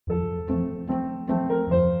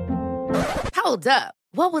Hold up.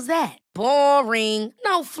 What was that? Boring.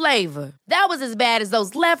 No flavor. That was as bad as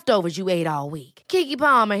those leftovers you ate all week. Keke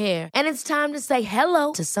Palmer here, and it's time to say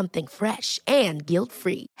hello to something fresh and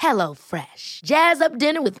guilt-free. Hello Fresh. Jazz up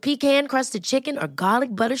dinner with pecan-crusted chicken or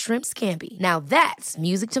garlic butter shrimp scampi. Now that's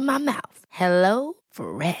music to my mouth. Hello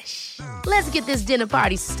Fresh. Let's get this dinner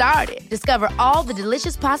party started. Discover all the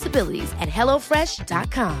delicious possibilities at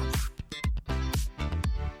hellofresh.com.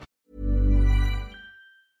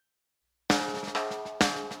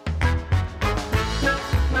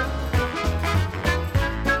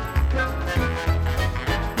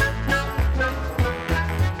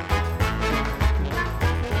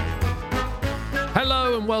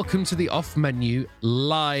 Hello and welcome to the Off Menu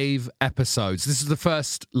live episodes. This is the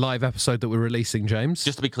first live episode that we're releasing, James.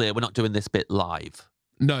 Just to be clear, we're not doing this bit live.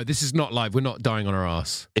 No, this is not live. We're not dying on our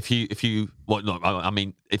arse. If they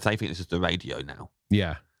think this is the radio now.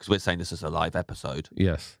 Yeah. Because we're saying this is a live episode.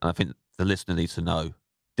 Yes. And I think the listener needs to know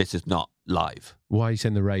this is not live. Why are you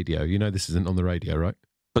saying the radio? You know this isn't on the radio, right?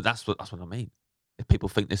 But that's what I mean. If people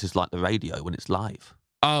think this is like the radio when it's live.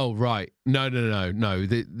 Oh, right. No.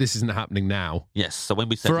 This isn't happening now. Yes. So when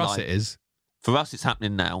we say for live, us, it is. For us, it's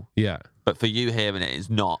happening now. Yeah. But for you hearing it, it's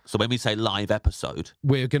not. So when we say live episode,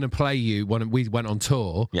 we're going to play you when we went on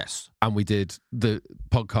tour. Yes. And we did the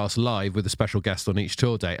podcast live with a special guest on each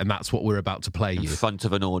tour date, and that's what we're about to play you in front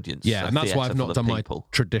of an audience. Yeah, and that's why I've not done my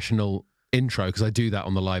traditional intro, because I do that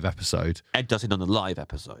on the live episode. Ed does it on the live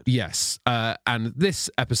episode. Yes, and this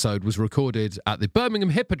episode was recorded at the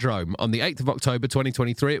Birmingham Hippodrome on the 8th of October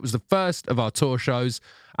 2023. It was the first of our tour shows,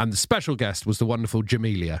 and the special guest was the wonderful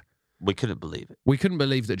Jamelia. We couldn't believe it. We couldn't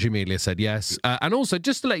believe that Jamelia said yes. And also,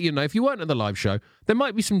 just to let you know, if you weren't at the live show, there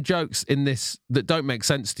might be some jokes in this that don't make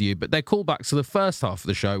sense to you, but they're callbacks to the first half of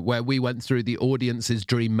the show where we went through the audience's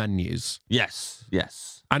dream menus. Yes.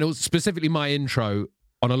 And it was specifically my intro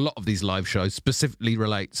on a lot of these live shows specifically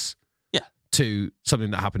relates to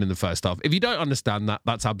something that happened in the first half. If you don't understand that,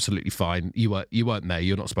 that's absolutely fine. You weren't there.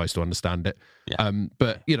 You're not supposed to understand it. Yeah.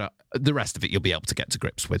 But, you know, the rest of it you'll be able to get to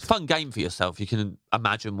grips with. Fun game for yourself. You can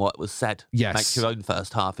imagine what was said. Yes. Make your own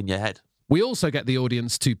first half in your head. We also get the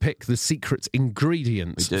audience to pick the secret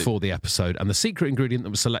ingredient for the episode. And the secret ingredient that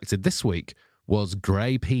was selected this week was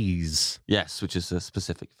grey peas. Yes, which is a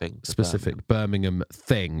specific thing. Specific Birmingham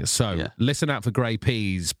thing. So listen out for grey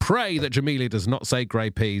peas. Pray that Jamelia does not say grey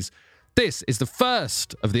peas. This is the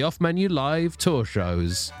first of the off-menu live tour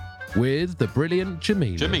shows with the brilliant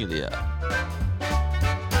Jamelia.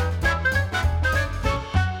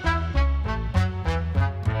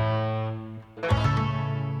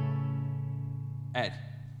 Ed.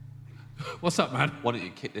 What's up, man? Why don't you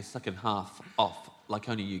kick this second half off like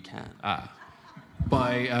only you can?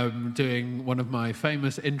 By doing one of my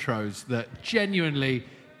famous intros that genuinely,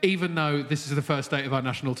 even though this is the first date of our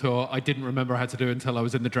national tour, I didn't remember I had to do until I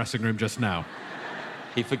was in the dressing room just now.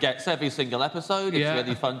 He forgets every single episode. It's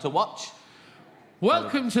really fun to watch.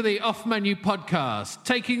 Welcome to the Off-Menu Podcast,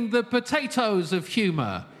 taking the potatoes of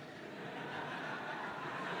humour.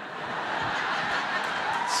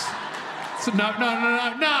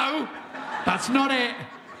 No! That's not it.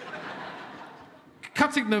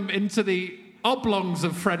 Cutting them into the oblongs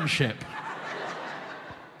of friendship.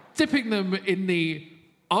 Dipping them in the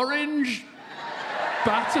orange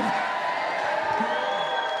batter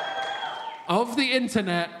of the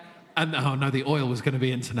internet, and the oil was going to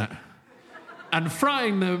be internet, and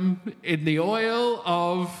frying them in the oil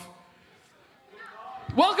of...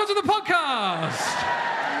 Welcome to the podcast!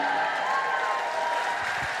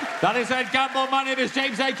 That is Ed Gamble. My name is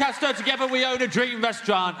James A. Castor. Together we own a dream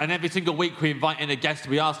restaurant, and every single week we invite in a guest.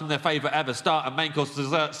 We ask them their favourite ever starter, main course,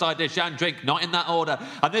 dessert, side dish and drink, not in that order.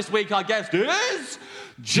 And this week our guest is...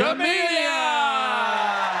 Jamelia!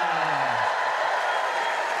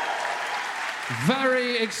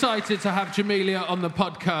 Very excited to have Jamelia on the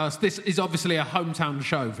podcast. This is obviously a hometown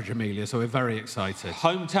show for Jamelia, so we're very excited.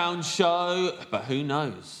 Hometown show, but who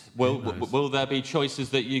knows? Will there be choices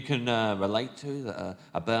that you can relate to that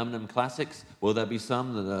are Birmingham classics? Will there be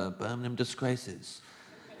some that are Birmingham disgraces?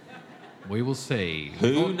 We will see.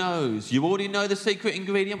 Who knows? You already know the secret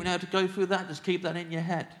ingredient. We don't have to go through that. Just keep that in your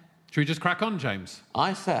head. Should we just crack on, James?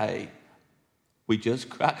 I say we just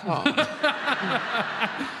crack on.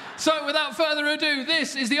 So, without further ado,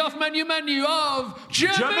 this is the off-menu menu of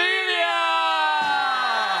Jamelia!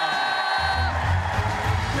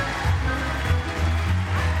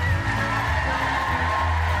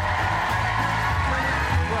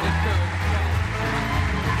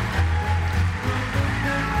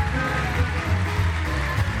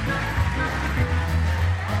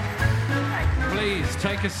 Please,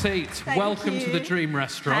 take a seat. Thank Welcome you. to the Dream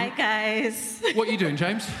Restaurant. Hi, guys. What are you doing,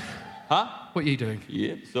 James? Huh? What are you doing?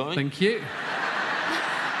 Yeah, sorry. Thank you.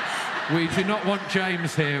 We do not want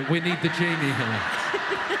James here. We need the genie here.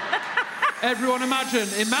 Everyone imagine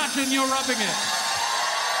you're rubbing it.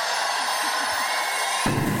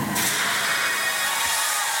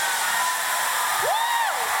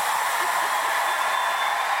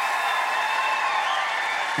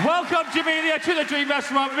 Welcome, Jamelia, to the Dream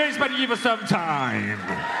Restaurant. We've been spending you for some time.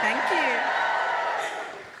 Thank you.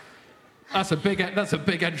 That's a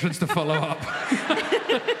big entrance to follow up.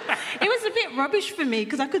 It was a bit rubbish for me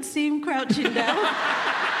because I could see him crouching down.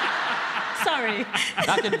 Sorry.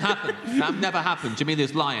 That didn't happen. That never happened.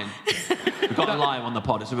 Jamelia's lying. We've got a liar on the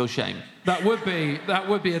pod. It's a real shame. That would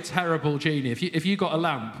be a terrible genie if you got a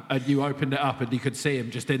lamp and you opened it up and you could see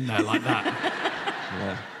him just in there like that.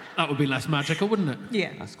 Yeah. That would be less magical, wouldn't it?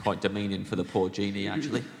 Yeah. That's quite demeaning for the poor genie,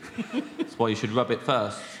 actually. That's why you should rub it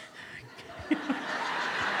first.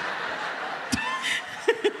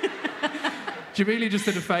 Jamelia just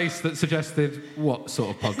did a face that suggested, what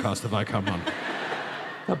sort of podcast have I come on?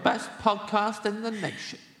 The best podcast in the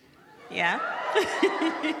nation. Yeah.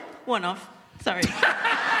 One off. Sorry.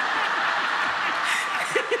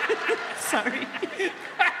 Sorry.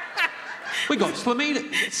 We got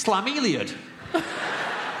Slamelia'd.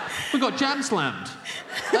 We got jam slammed.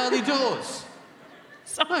 Early doors.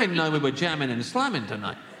 Sorry. I didn't know we were jamming and slamming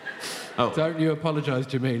tonight. Oh. Don't you apologise,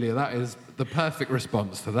 Jamelia. That is the perfect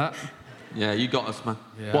response to that. Yeah, you got us, man.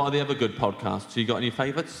 Yeah. What are the other good podcasts? You got any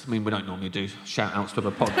favourites? I mean, we don't normally do shout-outs to the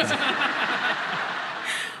podcast.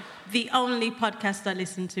 The only podcast I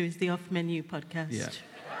listen to is the Off Menu podcast. Yeah.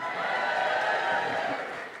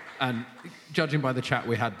 And judging by the chat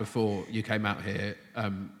we had before you came out here,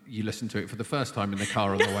 you listened to it for the first time in the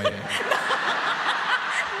car on the way here.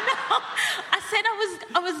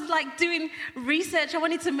 I was like doing research. I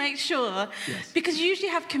wanted to make sure, because you usually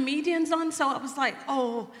have comedians on, so I was like,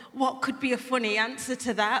 oh, what could be a funny answer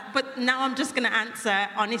to that? But now I'm just going to answer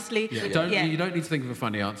honestly. Yeah. You don't need to think of a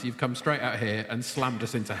funny answer. You've come straight out here and slammed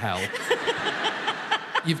us into hell.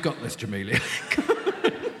 You've got this, Jamelia.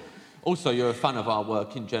 Also, you're a fan of our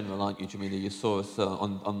work in general, aren't you, Jamelia? You saw us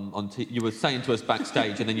on you were saying to us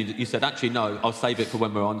backstage, and then you said, actually, no, I'll save it for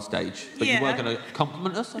when we're on stage. But you were going to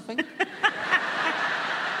compliment us, I think.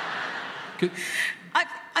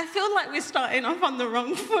 I feel like we're starting off on the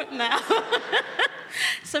wrong foot now.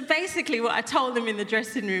 So basically what I told them in the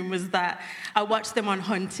dressing room was that I watched them on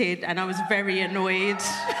Hunted and I was very annoyed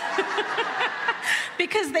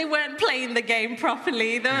because they weren't playing the game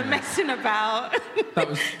properly. They were messing about. That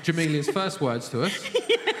was Jamelia's first words to us.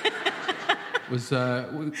 Was,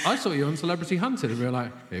 I saw you on Celebrity Hunted, and we were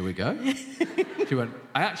like, here we go. She went,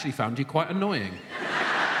 I actually found you quite annoying.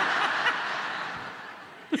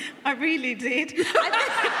 I really did.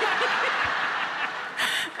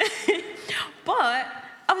 But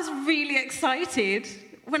I was really excited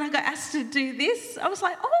when I got asked to do this. I was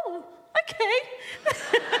like, oh, okay.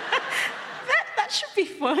 that should be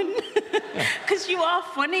fun. Because you are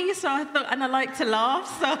funny, so I thought, and I like to laugh,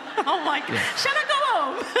 so, oh my God. Yeah. Shall I go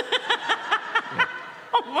home? Yeah.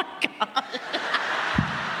 Oh my God.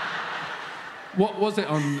 What was it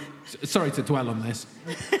on... Sorry to dwell on this.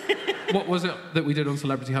 What was it that we did on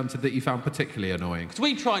Celebrity Hunted that you found particularly annoying? Because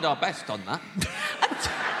we tried our best on that.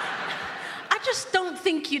 I just don't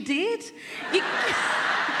think you did.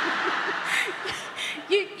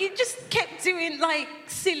 You just kept doing, like,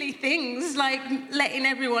 silly things, like letting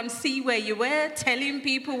everyone see where you were, telling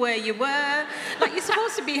people where you were. Like, you're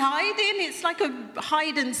supposed to be hiding. It's like a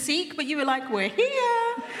hide and seek, but you were like, we're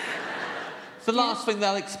here. It's the last thing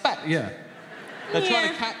they'll expect. Yeah. They're trying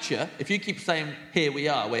to catch you. If you keep saying, here we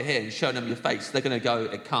are, we're here, and showing them your face, they're going to go,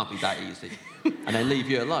 it can't be that easy. And they leave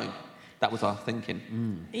you alone. That was our thinking.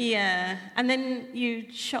 Mm. Yeah. And then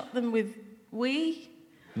you shot them with wee?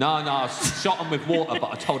 No, I shot them with water,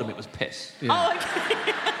 but I told them it was piss. Yeah. Oh,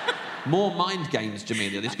 okay. More mind games,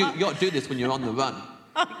 Jamelia. You got to do this when you're on the run.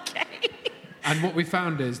 Okay. And what we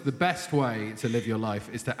found is the best way to live your life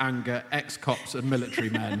is to anger ex-cops and military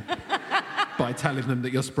men by telling them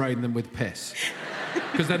that you're spraying them with piss.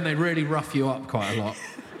 Because then they really rough you up quite a lot.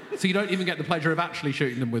 So you don't even get the pleasure of actually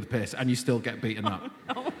shooting them with piss, and you still get beaten up.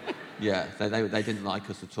 No. Yeah, they didn't like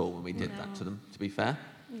us at all when we did that to them, to be fair.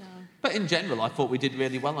 No. But in general, I thought we did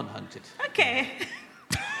really well on Hunted. Okay.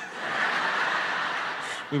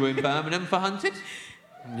 We were in Birmingham for Hunted.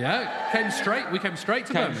 Yeah, we came straight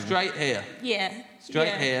to Birmingham. Straight here. Yeah.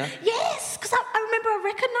 Straight here. Yes, because I remember I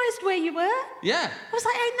recognised where you were. Yeah. I was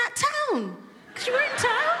like, in that town. Because you were in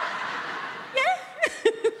town. Yeah.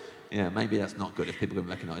 Yeah, maybe that's not good if people can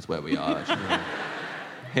recognise where we are, actually.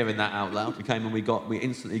 hearing that out loud. We came and we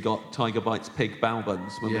instantly got Tiger Bites pig bao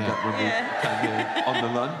buns when we came here on the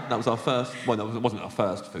run. That was our first. Well, no, it wasn't our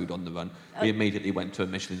first food on the run. We immediately went to a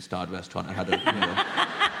Michelin-starred restaurant and had a meal.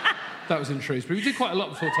 That was in Shrewsbury. We did quite a lot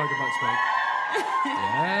before Tiger Bites pig.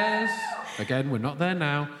 Yes. Again, we're not there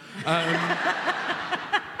now.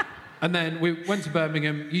 And then we went to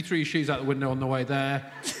Birmingham. You threw your shoes out the window on the way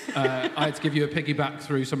there. I had to give you a piggyback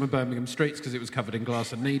through some of Birmingham streets because it was covered in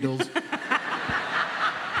glass and needles.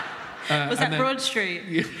 Was that Broad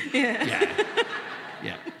Street?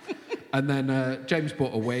 Yeah. And then James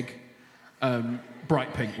bought a wig,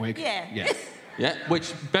 bright pink wig. Yeah. Yeah,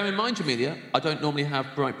 which, bear in mind, Jamelia, I don't normally have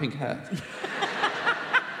bright pink hair.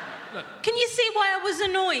 Can you see why I was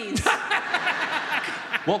annoyed?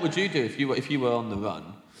 What would you do if you were on the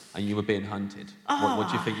run and you were being hunted? What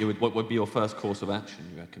do you think what would be your first course of action,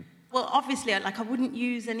 you reckon? Well, obviously, I wouldn't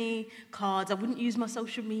use any cards. I wouldn't use my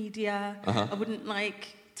social media. I wouldn't,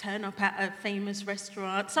 turn up at a famous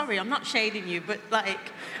restaurant. Sorry, I'm not shading you, but, I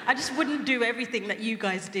just wouldn't do everything that you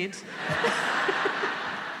guys did.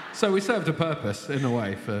 So we served a purpose, in a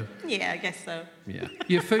way, for... Yeah, I guess so. Yeah.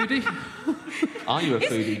 You a foodie? Are you a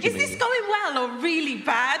foodie, Is this going well or really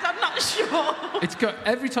bad? I'm not sure.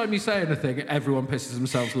 Every time you say anything, everyone pisses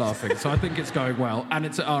themselves laughing. So I think it's going well, and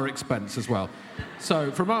it's at our expense as well.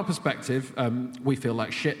 So from our perspective, we feel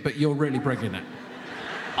like shit, but you're really bringing it.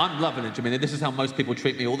 I'm loving it, Jamelia. This is how most people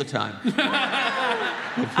treat me all the time.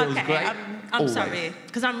 It feels great. I'm sorry,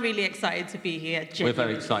 because I'm really excited to be here. Genuinely. We're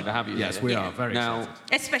very excited to have you Yes, here. we are very excited.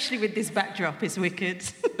 Especially with this backdrop, it's wicked.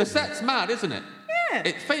 The set's mad, isn't it? Yeah.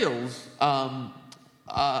 It feels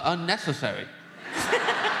unnecessary.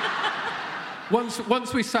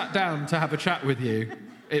 Once we sat down to have a chat with you,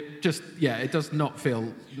 it does not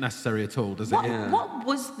feel necessary at all, does it? What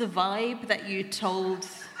was the vibe that you told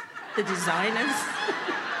the designers?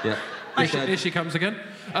 Yeah. Here she comes again.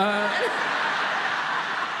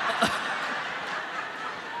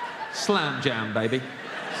 Slam jam, baby.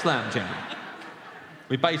 Slam jam.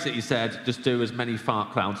 We basically said, just do as many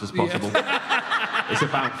fart clouds as possible. Yeah. It's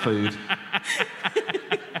about food.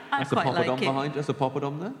 That's a poppadom behind. That's a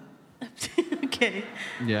poppadom there. Okay.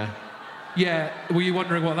 Yeah. Were you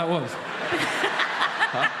wondering what that was?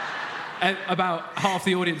 Huh? About half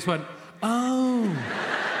the audience went, oh.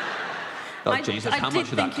 Oh, Jesus, how much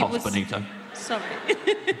of that cost, Benito? Sorry.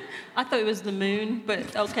 I thought it was the moon,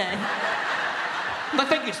 but okay. I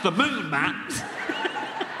think it's the moon, Matt.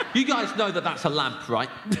 You guys know that that's a lamp, right?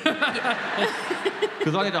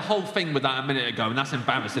 Because I did a whole thing with that a minute ago, and that's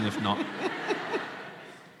embarrassing if not.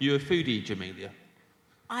 You're a foodie, Jamelia.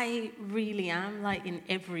 I really am, in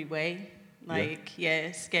every way.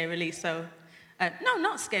 Scarily so. No,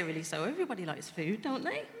 not scarily so. Everybody likes food, don't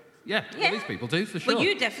they? Yeah, well, these people do, for sure. Well,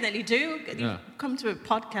 you definitely do. You come to a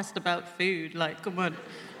podcast about food, come on.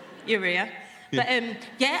 You're here. Yeah.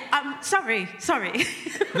 But, I'm sorry.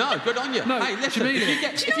 No, good on you. No, hey, listen,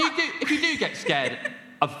 Jamelia. if you do get scared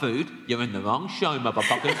of food, you're in the wrong show,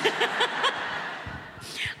 motherfuckers.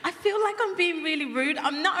 I feel like I'm being really rude.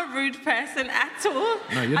 I'm not a rude person at all.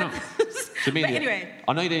 No, you're not. Jamelia, but anyway.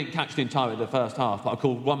 I know you didn't catch the entirety of the first half, but I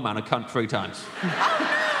called one man a cunt 3 times. Oh,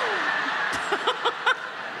 no!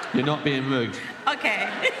 You're not being rude. Okay.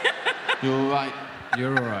 You're all right.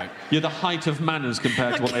 You're all right. You're the height of manners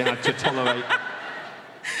compared to what they had to tolerate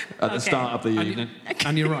at the start of the evening.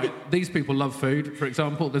 And you're right. These people love food. For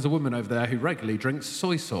example, there's a woman over there who regularly drinks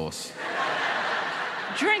soy sauce.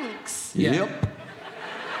 Drinks? Yeah. Yep.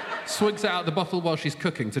 Swigs it out the bottle while she's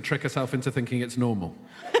cooking to trick herself into thinking it's normal.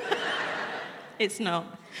 It's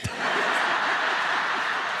not.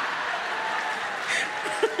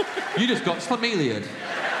 You just got slamelia'd.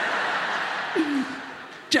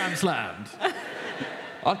 Jam slammed.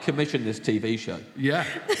 I'd commission this TV show. Yeah.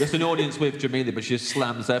 There's an audience with Jamelia, but she just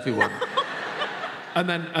slams everyone. And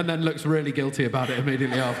then looks really guilty about it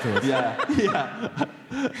immediately afterwards. Yeah.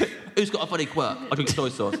 Who's got a funny quirk? I drink soy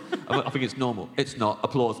sauce. I think it's normal. It's not.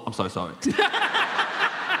 Applause. I'm so sorry.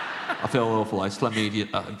 I feel awful. I don't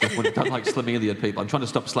like slamelia'd people. I'm trying to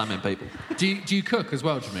stop slamming people. Do you cook as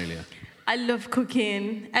well, Jamelia? I love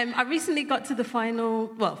cooking. I recently got to the final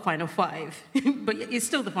 5, but it's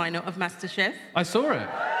still the final of MasterChef. I saw it.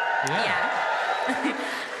 Yeah.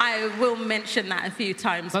 I will mention that a few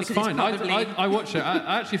times. That's fine. Probably... I watched it.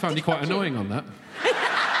 I actually found you quite annoying on that.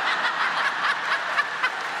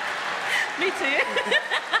 Me too.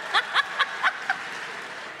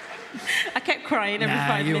 I kept crying every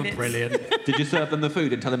 5 minutes. You were brilliant. Did you serve them the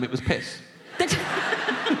food and tell them it was piss? That's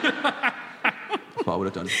what I would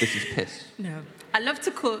have done. This is piss. No. I love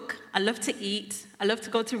to cook. I love to eat. I love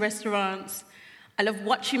to go to restaurants. I love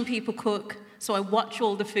watching people cook. So I watch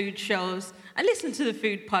all the food shows. I listen to the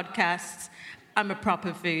food podcasts. I'm a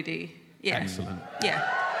proper foodie. Yeah. Excellent. Yeah.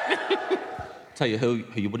 Tell you who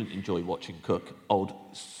you wouldn't enjoy watching cook. Old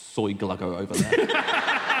soy glugger over there.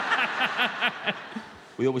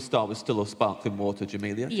 We always start with still or sparkling water,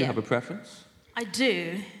 Jamelia. Do you have a preference? I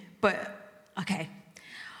do, but, okay.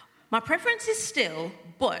 My preference is still,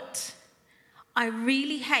 but I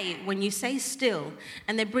really hate when you say still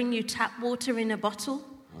and they bring you tap water in a bottle.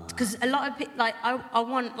 Because a lot of people, like, I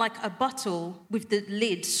want, like, a bottle with the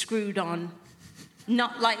lid screwed on.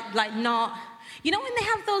 Not, not... You know when they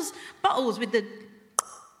have those bottles with the...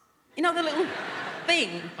 You know, the little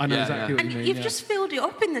thing? I know exactly what you mean. And you've just filled it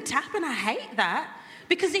up in the tap, and I hate that.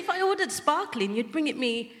 Because if I ordered sparkling, you'd bring it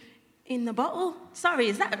me in the bottle. Sorry,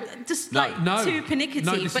 is that just too pernickety?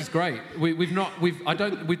 No, this is great. We've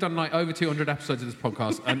done like over 200 episodes of this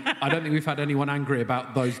podcast, and I don't think we've had anyone angry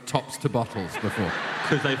about those tops to bottles before.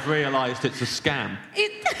 Because they've realised it's a scam.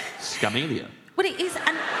 Jamelia. Well, it is.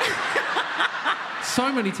 And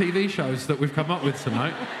so many TV shows that we've come up with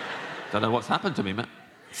tonight. Don't know what's happened to me, Matt.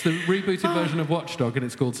 It's the rebooted version of Watchdog, and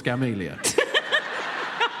it's called Jamelia.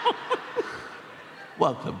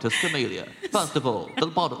 Welcome to Jamelia. First of all, the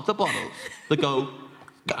bottles, go.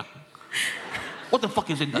 What the fuck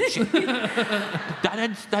is in that shit? that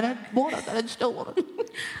ain't water, that ain't still water.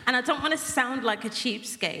 And I don't want to sound like a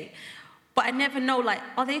cheapskate, but I never know, like,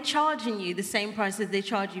 are they charging you the same price as they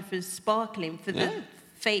charge you for sparkling, for the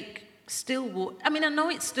fake still water? I mean, I know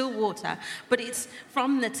it's still water, but it's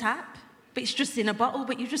from the tap, but it's just in a bottle,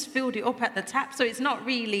 but you just filled it up at the tap, so it's not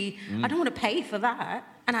really... I don't want to pay for that.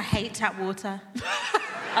 And I hate tap water.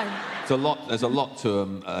 There's a lot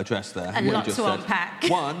to address there. A lot to unpack.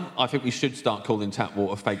 One, I think we should start calling tap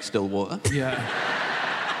water fake still water. Yeah.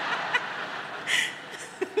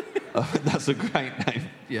 That's a great name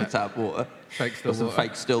for tap water. Fake still water. Some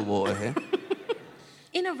fake still water here.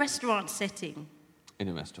 In a restaurant setting. In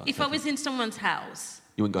a restaurant If setting. I was in someone's house...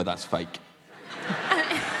 You wouldn't go, that's fake.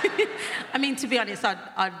 I mean, to be honest, I'd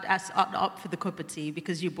opt for the cup of tea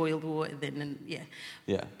because you boil the water then, and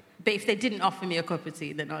Yeah. But if they didn't offer me a cup of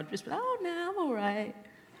tea, then I'd just be like, oh, no, I'm all right.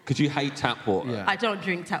 Because you hate tap water? Yeah. I don't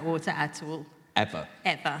drink tap water at all. Ever?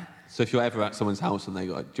 Ever. So if you're ever at someone's house and they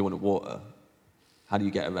go, do you want a water? How do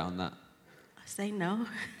you get around that? I say no.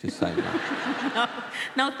 Just say no.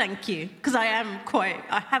 No, thank you. Because I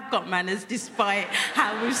have got manners despite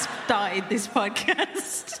how we've started this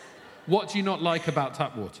podcast. What do you not like about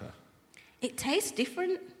tap water? It tastes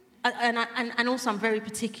different. And also I'm very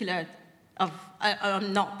particular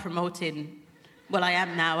I'm not promoting... Well, I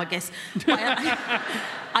am now, I guess.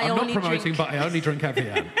 I'm not promoting, but I only drink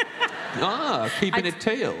Evian. Keeping it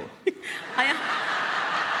teal.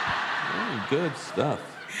 Good stuff.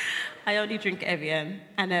 I only drink Evian.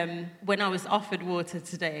 And when I was offered water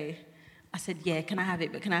today, I said, yeah, can I have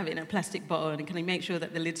it? But can I have it in a plastic bottle? And can I make sure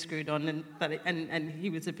that the lid's screwed on? And he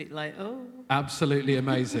was a bit like, oh. Absolutely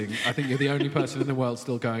amazing. I think you're the only person in the world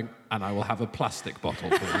still going, and I will have a plastic bottle,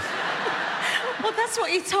 please. Well, that's what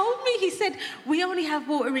he told me. He said, we only have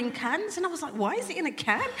water in cans. And I was like, why is it in a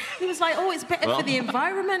can? He was like, oh, it's better for the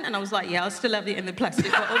environment. And I was like, yeah, I'll still have it in the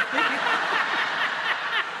plastic bottle.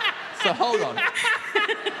 So hold on.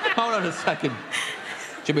 Hold on a second.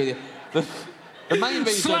 Jamelia, the main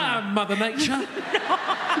reason... Slam, Mother Nature!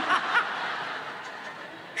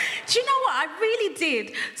 Do you know what? I really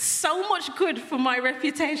did so much good for my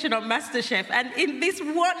reputation on MasterChef. And in this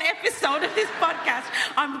one episode of this podcast,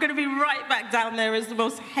 I'm going to be right back down there as the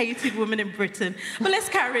most hated woman in Britain. But let's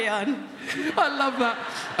carry on. I love that.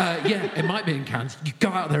 Yeah, it might be in cans. You go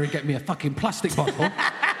out there and get me a fucking plastic bottle.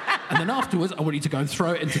 And then afterwards, I want you to go and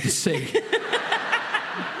throw it into the sea.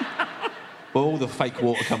 Where all the fake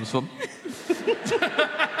water comes from.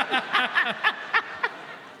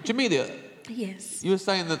 Jamelia. Yes. You were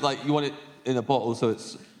saying that, like, you want it in a bottle so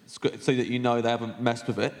that you know they haven't messed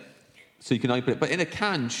with it, so you can open it. But in a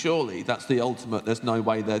can, surely that's the ultimate. There's no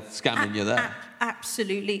way they're scamming you there.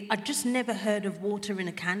 Absolutely. I've just never heard of water in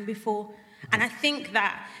a can before, and I think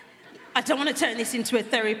that I don't want to turn this into a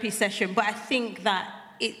therapy session, but I think that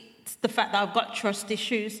it's the fact that I've got trust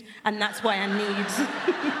issues, and that's why I need.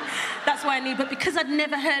 That's why I need. But because I'd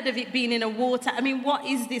never heard of it being in a water. I mean, what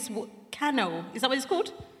is this? Cano? Is that what it's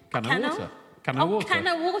called? Can of water. Can of water. Can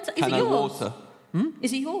of water. Is it yours? Water.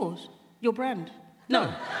 Is it yours? Your brand? No.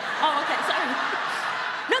 Oh, okay. Sorry.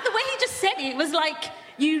 No, the way he just said it was like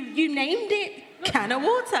you named it Can of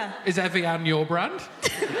Water. Is Evian your brand?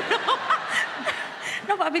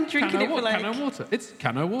 No, but I've been drinking it for like... Can of Water. It's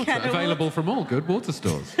Can of Water. Available from all good water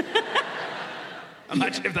stores.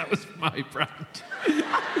 Imagine if that was my brand.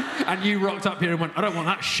 And you rocked up here and went, I don't want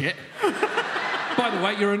that shit. By the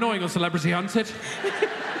way, you're annoying on Celebrity Hunted.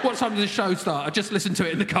 What time does the show start? I just listened to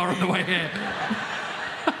it in the car on the way here.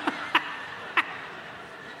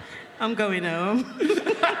 I'm going home.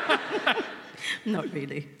 Not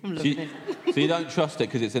really. I'm loving it. So you don't trust it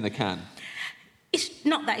because it's in a can? It's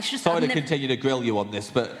not that. It's just... Sorry to continue to grill you on this,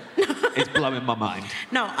 but it's blowing my mind.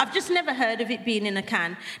 No, I've just never heard of it being in a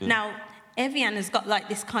can. Yeah. Now, Evian has got like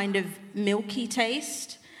this kind of milky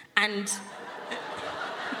taste, and...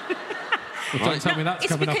 Well, don't tell me that's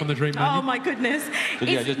coming up on the dream menu. Oh, my goodness.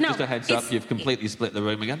 Just a heads up, you've completely split the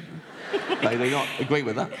room again. They do not agree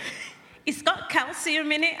with that. It's got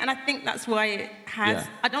calcium in it, and I think that's why it has... Yeah.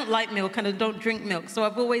 I don't like milk, and I don't drink milk, so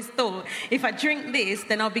I've always thought, if I drink this,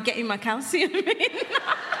 then I'll be getting my calcium in.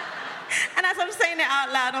 And as I'm saying it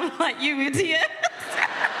out loud, I'm like, you idiot.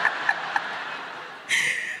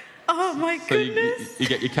 Oh, my goodness. So you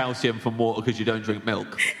get your calcium from water because you don't drink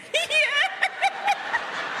milk?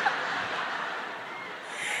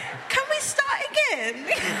 Can we start again?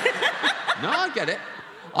 No, I get it.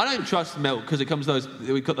 I don't trust milk because it comes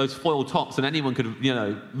we've got those foil tops, and anyone could,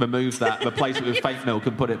 remove that, replace it with fake milk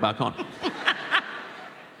and put it back on.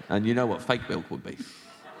 And you know what fake milk would be.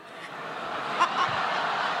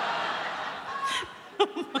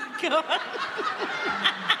 Oh my God.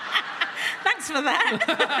 Thanks for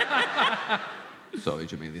that. Sorry,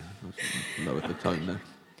 Jamelia. Lowered the tone there.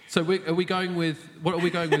 So what are we going with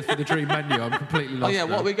for the dream menu? I'm completely lost. Oh yeah,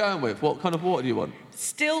 what are we going with? What kind of water do you want?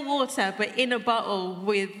 Still water, but in a bottle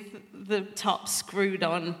with the top screwed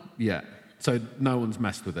on. Yeah. So no one's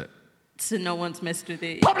messed with it. So no one's messed with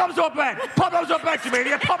it. Problems open! Problems open,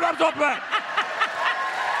 Jamelia! Problems open!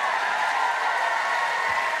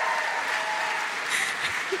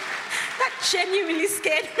 That genuinely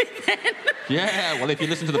scared me then. Yeah, well, if you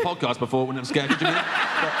listened to the podcast before, it wouldn't have scared you, Jamelia.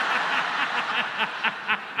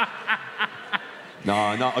 No,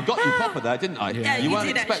 I got you proper there, didn't I? Yeah, you weren't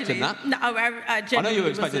did expecting actually. that. No, I know you were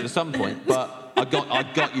expecting it at some point, but I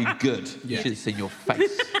got you good. Yeah. You should have seen your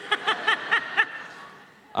face.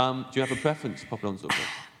 Do you have a preference, poppadoms or bread?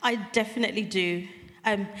 I definitely do.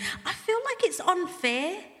 I feel like it's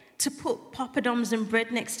unfair to put poppadoms and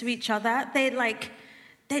bread next to each other.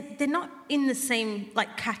 They're not in the same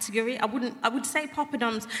category. I would say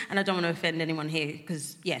poppadoms, and I don't want to offend anyone here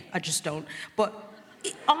because I just don't. But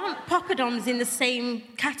aren't poppadoms in the same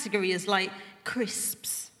category as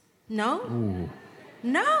crisps? No? Ooh.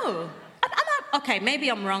 No. I'm not, okay, maybe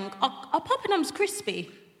I'm wrong. Are poppadoms crispy?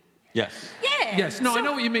 Yes. Yeah. Yes. No, I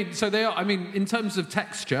know what you mean. So they are. I mean, in terms of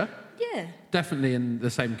texture. Yeah. Definitely in the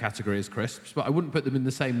same category as crisps, but I wouldn't put them in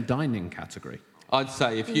the same dining category. I'd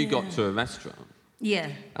say if you got to a restaurant. Yeah.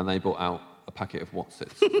 And they brought out a packet of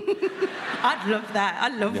Watsits. I'd love that. I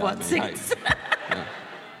love Watsits. Yeah.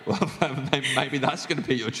 Well, maybe that's going to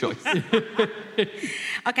be your choice.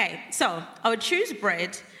 Okay, so I would choose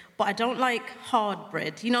bread, but I don't like hard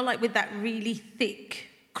bread. With that really thick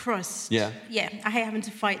crust. Yeah. Yeah, I hate having to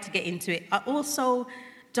fight to get into it. I also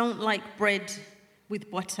don't like bread with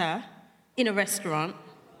butter in a restaurant.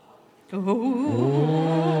 Ooh.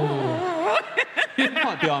 You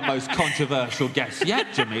might be our most controversial guest yet,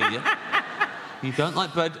 Jamelia. You don't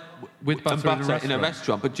like bread with butter in a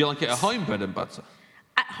restaurant, but do you like it at home, bread and butter?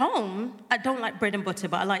 At home, I don't like bread and butter,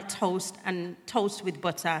 but I like toast with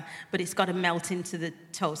butter, but it's got to melt into the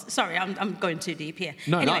toast. Sorry, I'm going too deep here.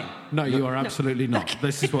 No, anyway, no, you are absolutely not. Okay.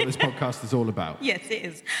 This is what this podcast is all about. Yes, it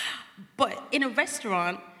is. But in a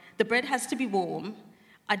restaurant, the bread has to be warm.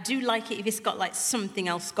 I do like it if it's got something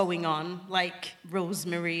else going on, like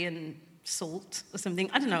rosemary and salt or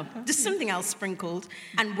something. I don't know, just something else sprinkled.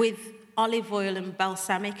 And with olive oil and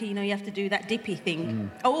balsamic, you have to do that dippy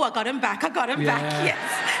thing. Oh, I got him back, yes.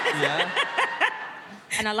 Yeah.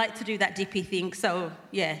 And I like to do that dippy thing, so,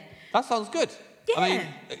 yeah. That sounds good. Yeah. I mean,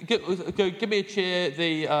 give me a cheer,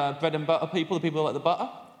 the bread and butter people, the people that like the butter.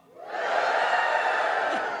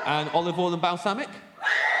 And olive oil and balsamic.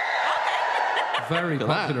 Very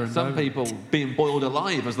popular. Some people being boiled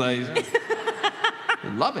alive as they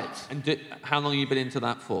love it. And how long have you been into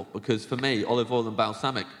that for? Because for me, olive oil and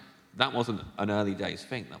balsamic, that wasn't an early days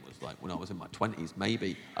thing. That was when I was in my 20s,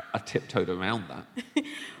 maybe. I tiptoed around that.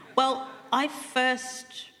 Well, I first,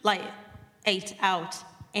 ate out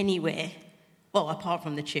anywhere. Well, apart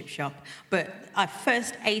from the chip shop. But I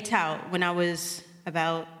first ate out when I was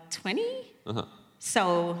about 20. Uh-huh.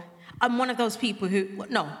 So I'm one of those people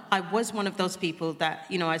I was one of those people that,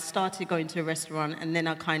 I started going to a restaurant and then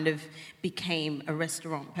I kind of became a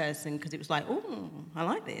restaurant person because it was oh, I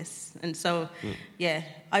like this. And so, I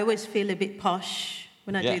always feel a bit posh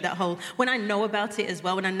when I do that when I know about it as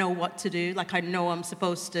well, when I know what to do, I know I'm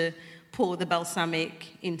supposed to pour the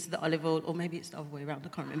balsamic into the olive oil, or maybe it's the other way around, I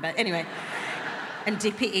can't remember. Anyway, and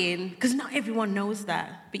dip it in, because not everyone knows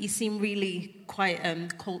that, but you seem really quite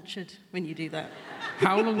cultured when you do that.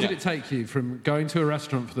 How long did it take you from going to a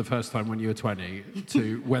restaurant for the first time when you were 20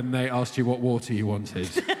 to when they asked you what water you wanted?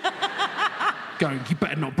 Going, you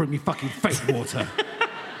better not bring me fucking fake water.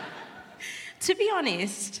 To be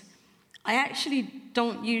honest, I actually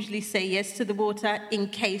don't usually say yes to the water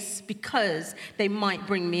because they might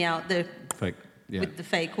bring me out with the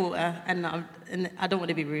fake water, and I don't want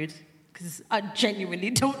to be rude, because I genuinely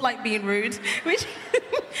don't like being rude, which,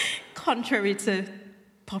 contrary to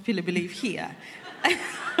popular belief here, I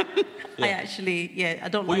don't like making people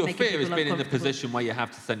uncomfortable. Well, your fear is being in the position where you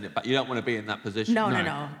have to send it back. You don't want to be in that position. No.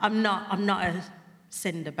 I'm not a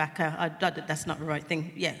sender backer. That's not the right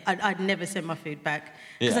thing. Yeah, I'd never send my food back,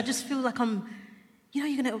 because I just feel like you're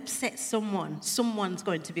going to upset someone. Someone's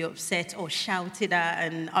going to be upset or shouted at,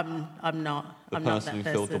 and I'm not that person. The person who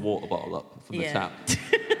filled the water bottle up from the tap.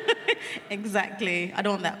 Exactly. I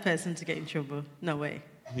don't want that person to get in trouble. No way.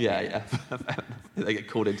 Yeah. They get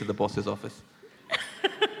called into the boss's office.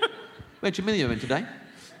 Where'd Jamelia in today?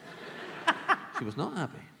 She was not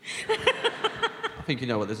happy. I think you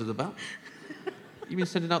know what this is about. You've been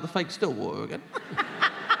sending out the fake still water again?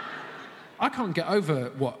 I can't get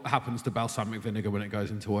over what happens to balsamic vinegar when it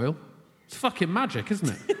goes into oil. It's fucking magic, isn't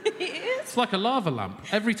it? It is. It's like a lava lamp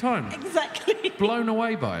every time. Exactly. Blown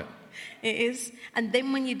away by it. It is. And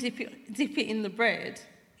then when you dip it in the bread,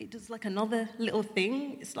 it does like another little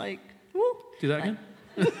thing. It's like, woo. Do that again?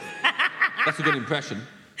 That's a good impression.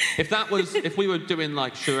 If we were doing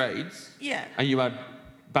like charades, and you had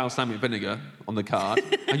balsamic vinegar on the card,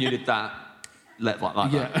 and you did that, like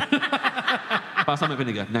that. Balsamic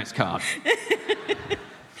vinegar, next card.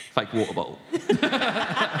 Fake water bottle.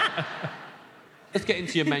 Let's get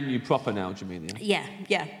into your menu proper now, Jamelia.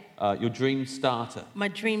 Yeah. Your dream starter. My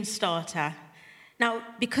dream starter. Now,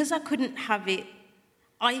 because I couldn't have it,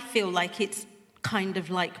 I feel like it's kind of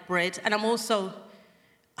like bread, and I'm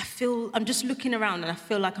just looking around and I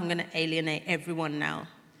feel like I'm going to alienate everyone now,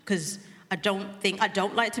 because I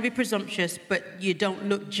don't like to be presumptuous, but you don't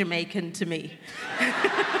look Jamaican to me.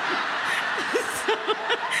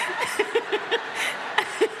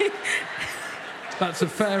 That's a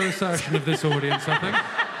fair assertion of this audience, I think.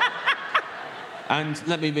 And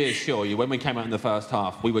let me reassure you, when we came out in the first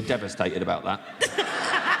half, we were devastated about that.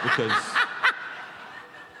 Because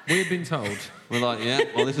we had been told. We're like,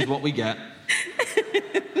 this is what we get.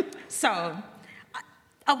 So,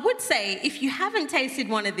 I would say, if you haven't tasted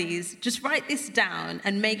one of these, just write this down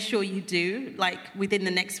and make sure you do, like, within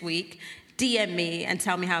the next week. DM me and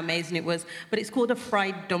tell me how amazing it was. But it's called a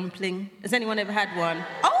fried dumpling. Has anyone ever had one?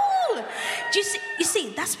 Oh! You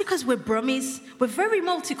see, that's because we're Brummies. We're very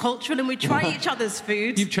multicultural and we try each other's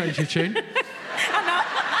food. You've changed your tune. I know.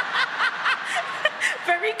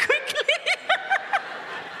 Very quickly.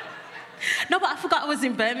 No, but I forgot I was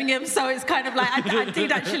in Birmingham, so it's kind of like, I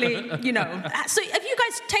did actually, So have you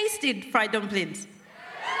guys tasted fried dumplings?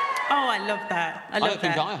 Oh, I love that. I don't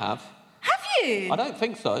think I have. Have you? I don't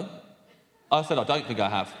think so. I said I don't think I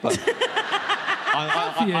have, but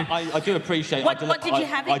I do appreciate. What did you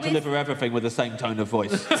have it with? I deliver everything with the same tone of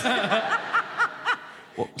voice. Do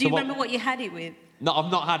you remember what you had it with? No,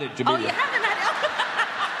 I've not had it, Jamelia. Oh, you haven't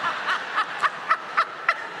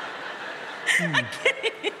had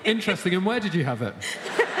it? Interesting. And where did you have it?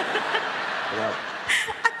 Well,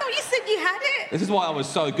 I thought you said you had it. This is why I was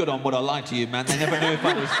so good on what I lied to you, man. They never knew if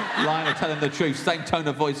I was lying or telling the truth. Same tone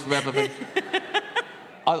of voice for everything.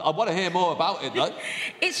 I want to hear more about it, though.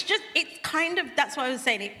 It's kind of, that's why I was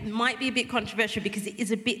saying it might be a bit controversial because it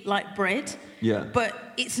is a bit like bread. Yeah.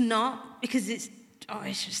 But it's not, because it's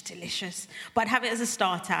just delicious. But I'd have it as a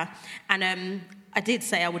starter. And I did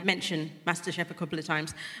say I would mention MasterChef a couple of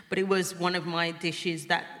times, but it was one of my dishes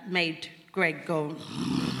that made Greg go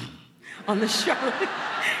on the show.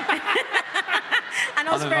 And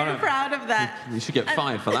I was very proud of that. You should get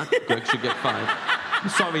fired for that. Greg should get fired. I'm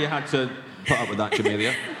sorry you had to put up with that,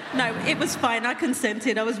 Jamelia. No, it was fine. I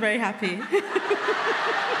consented. I was very happy.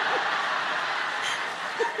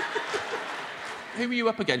 Who were you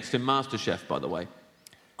up against in MasterChef, by the way?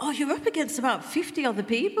 Oh, you're up against about 50 other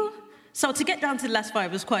people. So to get down to the last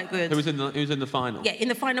five was quite good. Who was in the final? Yeah, in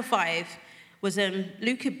the final five was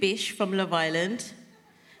Luca Bish from Love Island.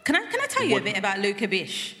 Can I tell you a bit about Luca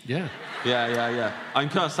Bish? Yeah. Yeah.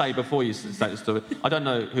 Can I say, before you say the story, I don't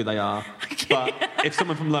know who they are, but if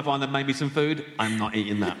someone from Love Island made me some food, I'm not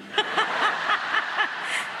eating that.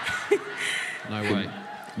 No way.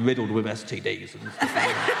 Riddled with STDs and stuff.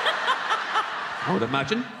 I would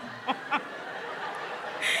imagine.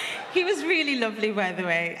 He was really lovely, by the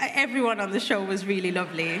way. Everyone on the show was really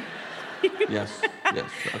lovely. Yes,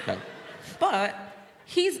 okay. But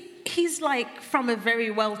He's like from a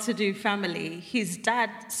very well-to-do family. His dad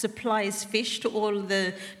supplies fish to all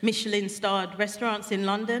the Michelin-starred restaurants in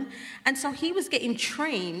London. And so he was getting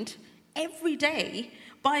trained every day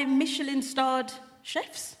by Michelin-starred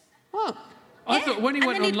chefs. Oh. I thought when he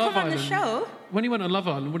went on Love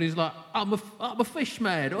Island, when he's like, I'm a fish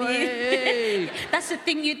man. Hey. That's the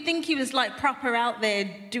thing. You'd think he was like proper out there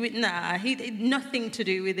doing that. He had nothing to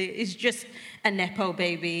do with it. It's just a nepo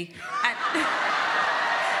baby.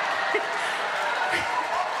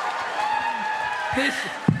 This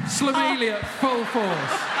Jamelia full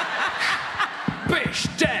force. Bish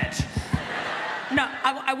dead. No,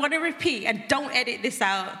 I want to repeat, and don't edit this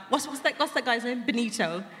out. What's that guy's name?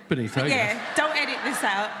 Benito. Benito, yeah. Don't edit this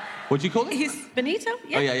out. What do you call it? He's Benito?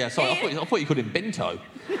 Yeah. Oh, yeah. Sorry, I thought you called him Binto.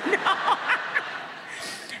 No.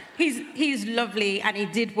 He's lovely, and he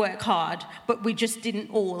did work hard, but we just didn't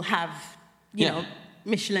all have, you know,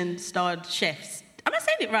 Michelin-starred chefs. Am I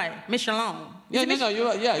saying it right? Michelin. Yeah, no, you're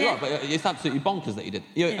right. Yeah, you're right. But it's absolutely bonkers that you did.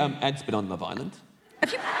 Ed's been on Love Island.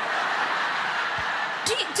 Have you?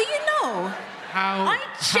 Do you know? I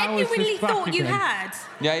genuinely thought you had.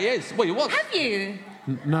 Yeah, he is. Well, you was. Have you?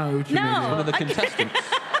 No, Jamelia. One of the contestants.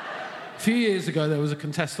 A few years ago, there was a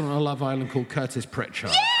contestant on Love Island called Curtis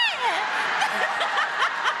Pritchard. Yeah!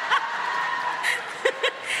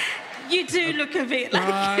 You do look a bit like...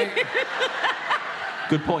 Right.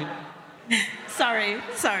 Good point. Sorry.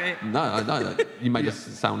 No. You made us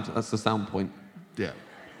sound... That's the sound point. Yeah.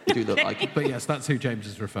 You do look like it. But yes, that's who James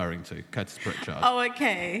is referring to, Curtis Pritchard. Oh,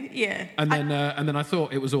 okay, yeah. And then I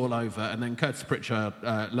thought it was all over, and then Curtis Pritchard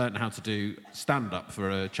learned how to do stand-up for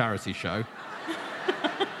a charity show.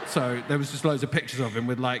 So there was just loads of pictures of him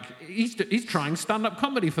with, like, he's trying stand-up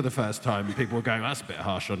comedy for the first time. And people were going, that's a bit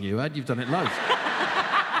harsh on you, Ed. You've done it loads.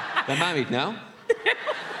 They're married now.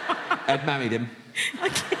 Ed married him.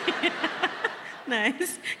 Okay.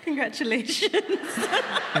 Nice. Congratulations.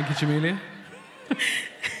 Thank you, Jamelia.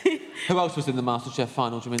 Who else was in the MasterChef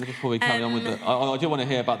final, Jamelia, before we carry on with it? I do want to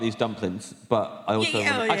hear about these dumplings, but I also...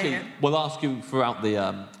 We'll ask you throughout the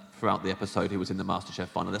episode who was in the MasterChef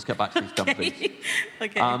final. Let's get back to these dumplings.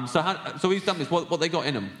 Okay. So these dumplings, what they got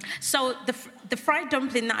in them? So the fried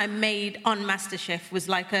dumpling that I made on MasterChef was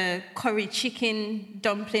like a curry chicken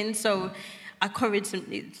dumpling. So I curried some...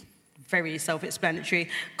 It's very self-explanatory.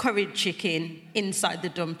 Curried chicken inside the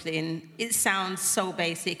dumpling. It sounds so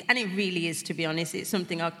basic, and it really is, to be honest. It's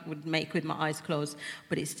something I would make with my eyes closed,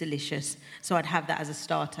 but it's delicious. So I'd have that as a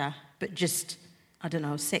starter, but just, I don't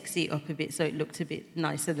know, sexy it up a bit so it looked a bit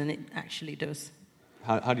nicer than it actually does.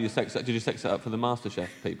 How do you sex it? Did you sex it up for the MasterChef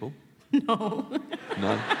people? No.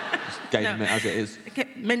 No? Just gave them it as it is? I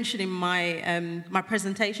kept mentioning my my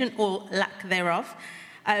presentation, or lack thereof,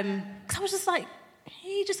 because I was just like,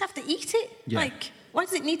 you just have to eat it. Yeah. Like, why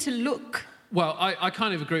does it need to look? Well, I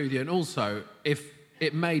kind of agree with you. And also, if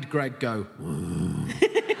it made Greg go,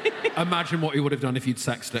 imagine what he would have done if you'd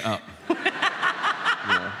sexed it up.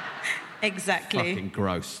 Yeah. Exactly. Fucking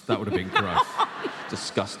gross. That would have been gross.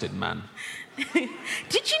 Disgusting, man. Did you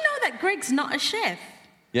know that Greg's not a chef?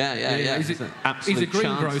 Yeah. He's a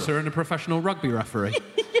greengrocer and a professional rugby referee.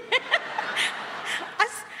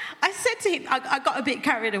 I said to him, I got a bit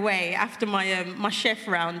carried away after my my chef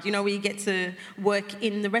round, you know, where you get to work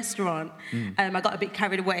in the restaurant. I got a bit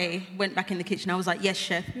carried away, went back in the kitchen. I was like, yes,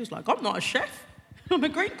 chef. He was like, I'm not a chef. I'm a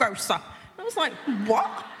greengrocer. I was like,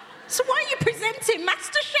 what? So why are you presenting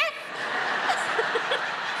MasterChef?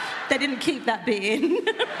 They didn't keep that bit in.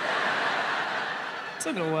 I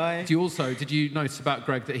don't know why. Did you notice about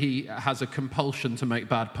Greg that he has a compulsion to make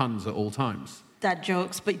bad puns at all times? Dad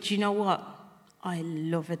jokes, but do you know what? I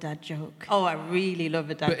love a dad joke. Oh, I really love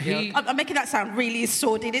a dad joke. I'm making that sound really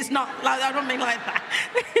sordid. It's not, like, I don't mean like that.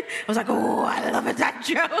 I was like, oh, I love a dad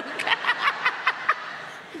joke.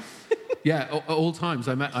 Yeah, at all times.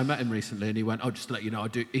 I met him recently, and he went, "Oh, just to let you know, I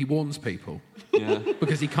do." He warns people,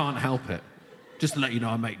 because he can't help it. Just to let you know,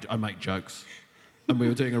 I make jokes. And we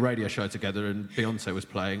were doing a radio show together, and Beyonce was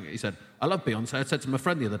playing. He said, "I love Beyonce." I said to my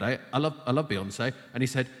friend the other day, "I love Beyonce," and he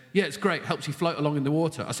said, "Yeah, it's great. Helps you float along in the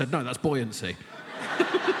water." I said, "No, that's buoyancy."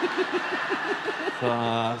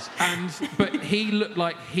 But he looked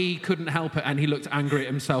like he couldn't help it, and he looked angry at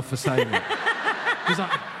himself for saying it. He was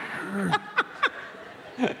like,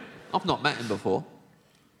 I've not met him before,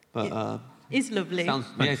 but he's lovely.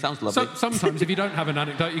 He sounds lovely. Sometimes if you don't have an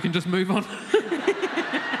anecdote, you can just move on.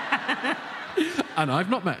 And I've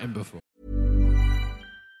not met him before.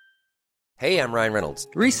 Hey, I'm Ryan Reynolds.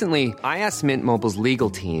 Recently, I asked Mint Mobile's legal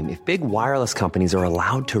team if big wireless companies are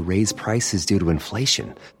allowed to raise prices due to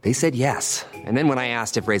inflation. They said yes. And then when I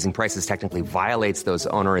asked if raising prices technically violates those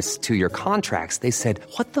onerous 2-year contracts, they said,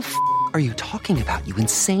 "What the f*** are you talking about, you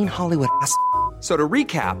insane Hollywood ass? So to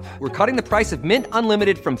recap, we're cutting the price of Mint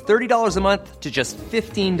Unlimited from $30 a month to just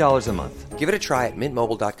 $15 a month. Give it a try at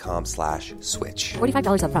mintmobile.com/switch.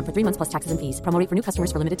 $45 up front for 3 months plus taxes and fees. Promo rate for new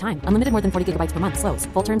customers for limited time. Unlimited more than 40 gigabytes per month. Slows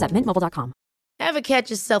full terms at mintmobile.com. Ever catch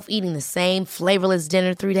yourself eating the same flavorless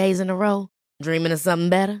dinner 3 days in a row? Dreaming of something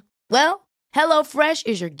better? Well, HelloFresh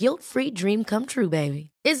is your guilt-free dream come true, baby.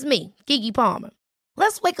 It's me, Keke Palmer.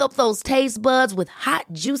 Let's wake up those taste buds with hot,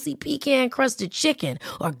 juicy pecan-crusted chicken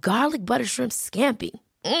or garlic butter shrimp scampi.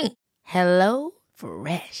 Hello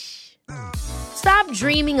Fresh. Stop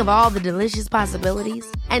dreaming of all the delicious possibilities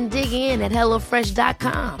and dig in at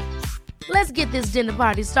HelloFresh.com. Let's get this dinner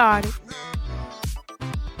party started.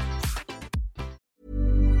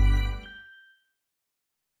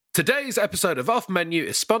 Today's episode of Off Menu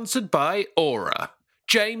is sponsored by Aura.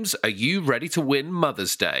 James, are you ready to win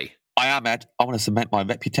Mother's Day? I am, Ed. I want to cement my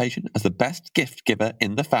reputation as the best gift giver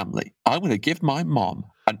in the family. I'm going to give my mom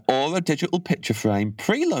an Aura digital picture frame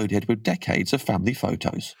preloaded with decades of family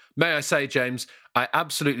photos. May I say, James, I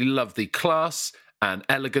absolutely love the class and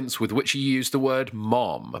elegance with which you use the word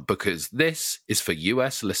mom, because this is for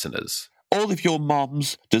US listeners. All of your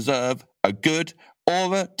moms deserve a good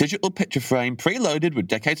Aura digital picture frame preloaded with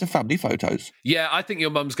decades of family photos. Yeah, I think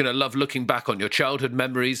your mum's going to love looking back on your childhood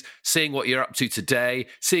memories, seeing what you're up to today,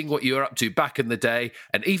 seeing what you were up to back in the day,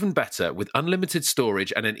 and even better, with unlimited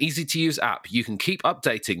storage and an easy-to-use app, you can keep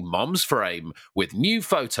updating Mom's Frame with new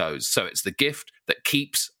photos, so it's the gift that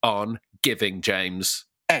keeps on giving, James.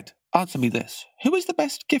 Ed, answer me this. Who is the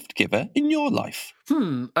best gift giver in your life?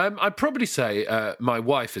 I'd probably say my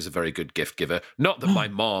wife is a very good gift giver. Not that my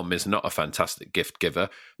mom is not a fantastic gift giver,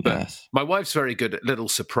 but Yes. My wife's very good at little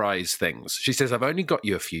surprise things. She says, I've only got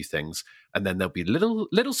you a few things, and then there'll be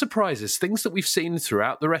little surprises, things that we've seen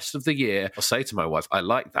throughout the rest of the year. I'll say to my wife, I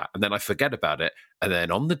like that, and then I forget about it, and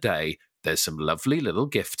then on the day, there's some lovely little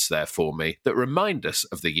gifts there for me that remind us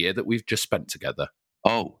of the year that we've just spent together.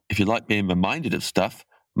 Oh, if you like being reminded of stuff,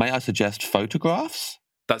 may I suggest photographs?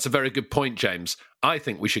 That's a very good point, James. I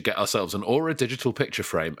think we should get ourselves an Aura digital picture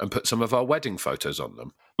frame and put some of our wedding photos on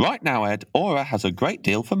them. Right now, Ed, Aura has a great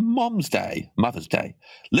deal for Mother's Day.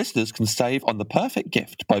 Listeners can save on the perfect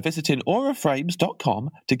gift by visiting auraframes.com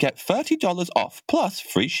to get $30 off plus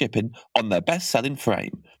free shipping on their best-selling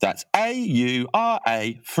frame. That's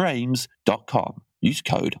AURA frames.com. Use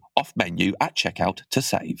code OFFMENU at checkout to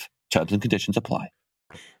save. Terms and conditions apply.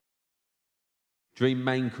 Dream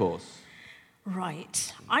main course.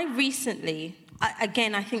 Right. I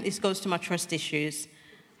think this goes to my trust issues.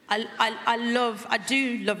 I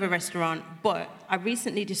do love a restaurant, but I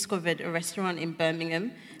recently discovered a restaurant in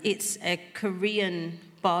Birmingham. It's a Korean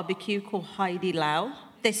barbecue called Heidi Lau.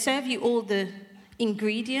 They serve you all the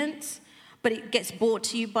ingredients, but it gets brought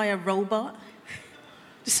to you by a robot.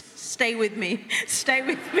 Just stay with me. Stay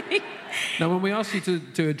with me. Now, when we asked you to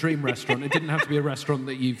do a dream restaurant, it didn't have to be a restaurant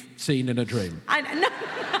that you've seen in a dream. I know.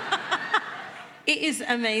 It is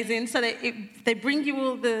amazing. So they bring you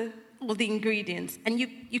all the ingredients, and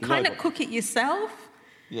you kind of cook it yourself.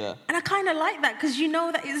 Yeah. And I kind of like that because you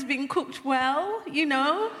know that it's been cooked well, you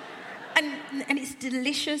know, and it's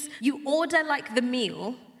delicious. You order like the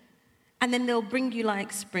meal, and then they'll bring you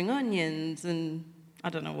like spring onions and I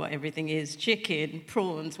don't know what everything is, chicken,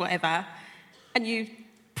 prawns, whatever, and you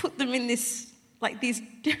put them in this like these.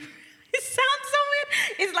 It sounds so weird.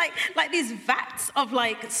 It's like these vats of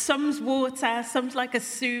like, some's water, some's like a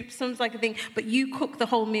soup, some's like a thing, but you cook the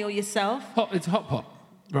whole meal yourself. It's hot pot,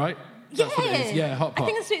 right? That's what it is. Yeah, hot pot. I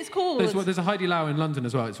think that's what it's called. There's a Heidi Lau in London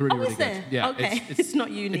as well. It's really, really is there? good. Yeah, okay. It's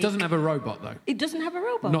not unique. It doesn't have a robot, though. It doesn't have a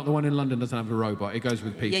robot? Not the one in London doesn't have a robot. It goes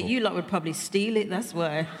with people. Yeah, you lot would probably steal it, that's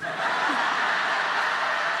why.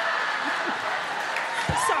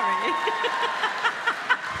 Sorry.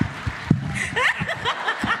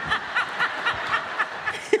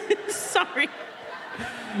 Sorry.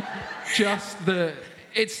 You're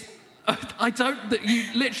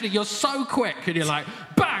so quick and you're like,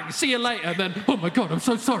 bang, see you later, and then, oh my God, I'm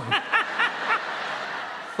so sorry.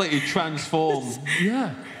 Like you transform.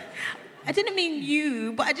 Yeah. I didn't mean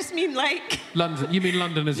you, but I just mean like... London. You mean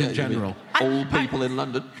Londoners in general? All people in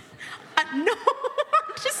London. No,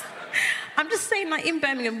 I'm just saying, like, in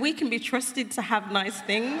Birmingham, we can be trusted to have nice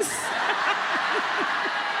things.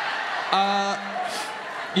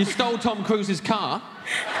 You stole Tom Cruise's car.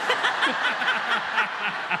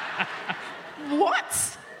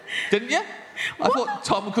 What? Didn't you? I thought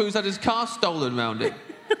Tom Cruise had his car stolen round it.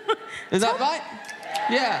 Is that right?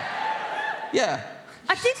 Yeah.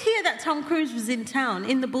 I did hear that Tom Cruise was in town,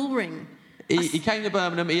 in the Bullring. He came to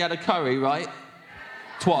Birmingham, he had a curry, right?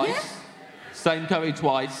 Twice. Yeah. Same curry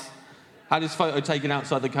twice. Had his photo taken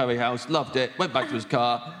outside the curry house, loved it, went back to his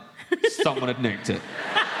car. Someone had nicked it.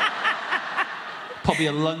 Probably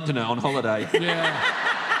a Londoner on holiday.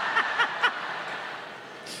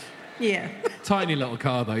 Yeah. Tiny little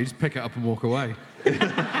car, though. You just pick it up and walk away.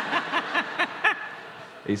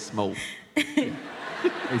 He's small.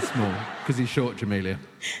 He's small, because he's short, Jamelia.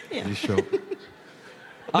 Yeah. He's short.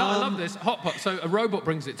 No, I love this. Hot pot. So a robot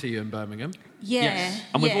brings it to you in Birmingham? Yeah. Yes.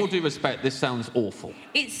 And with all due respect, this sounds awful.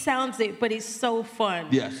 It sounds it, but it's so fun.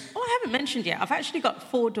 Yes. Oh, I haven't mentioned yet. I've actually got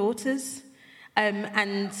 4 daughters.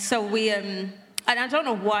 And so we... and I don't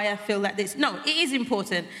know why I feel like this. No, it is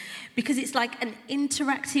important. Because it's like an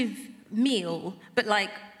interactive meal. But,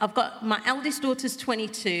 like, I've got... My eldest daughter's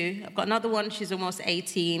 22. I've got another one. She's almost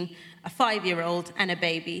 18. A 5-year-old and a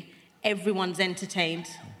baby. Everyone's entertained.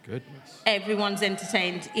 Goodness. Everyone's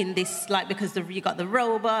entertained in this, like, because you got the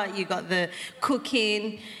robot, you got the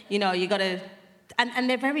cooking, you know, you got to... And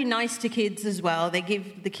they're very nice to kids as well. They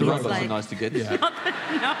give the kids, the robots are nice to kids. Yeah.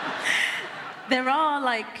 No. There are,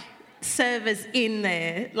 like, servers in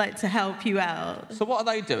there, like, to help you out. So what are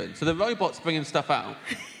they doing? So the robot's bringing stuff out.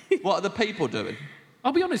 What are the people doing?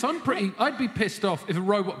 I'll be honest, I'd be pissed off if a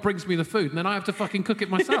robot brings me the food and then I have to fucking cook it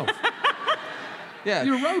myself. Yeah.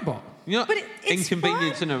 You're a robot. You're not But it's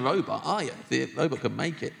inconveniencing a robot, are you? The robot can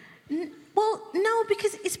make it. Well, no,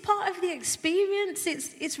 because it's part of the experience.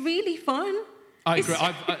 It's really fun. I agree.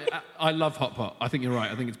 I love hot pot. I think you're right.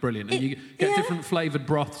 I think it's brilliant. And you get different flavoured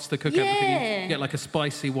broths to cook everything. You get like a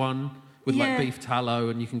spicy one with like beef tallow,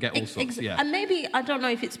 and you can get all sorts. Yeah. And maybe, I don't know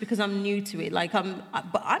if it's because I'm new to it. Like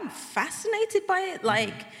but I'm fascinated by it.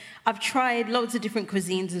 Like I've tried loads of different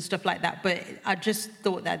cuisines and stuff like that, but I just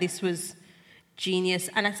thought that this was genius.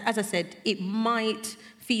 And as I said, it might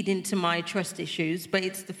feed into my trust issues, but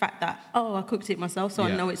it's the fact that, I cooked it myself, so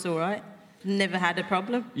I know it's all right. Never had a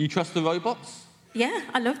problem. You trust the robots? Yeah,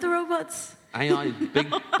 I love the robots. AI,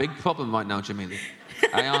 big problem right now, Jamelia.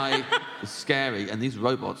 AI is scary, and these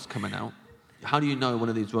robots coming out. How do you know one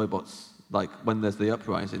of these robots, like when there's the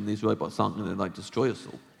uprising, these robots aren't going to like destroy us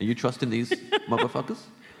all? Are you trusting these motherfuckers?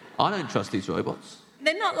 I don't trust these robots.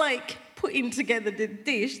 They're not like putting together the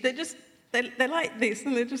dish. They're like this,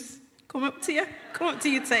 and they just come up to your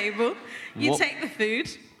table. You take the food,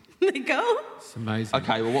 they go. It's amazing.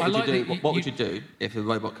 Okay, well, what would you do if a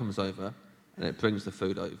robot comes over and it brings the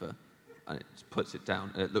food over and it puts it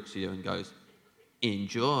down and it looks at you and goes,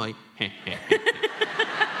 "Enjoy." You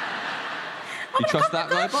trust that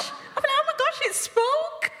robot? I'm like, oh my gosh, it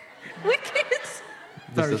spoke. Wicked.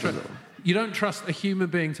 Very true. You don't trust a human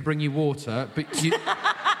being to bring you water, but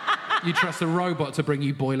you trust a robot to bring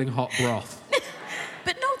you boiling hot broth.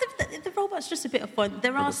 But no, the robot's just a bit of fun.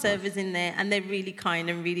 There are servers in there, and they're really kind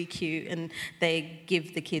and really cute, and they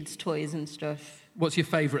give the kids toys and stuff. What's your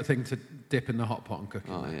favourite thing to dip in the hot pot and cook?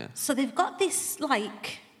 Oh, yeah. So they've got this,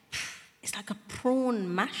 like, it's like a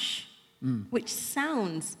prawn mash, which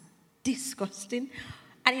sounds disgusting,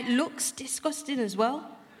 and it looks disgusting as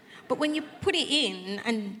well. But when you put it in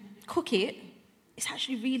and cook it, it's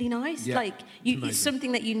actually really nice. Yeah, like, it's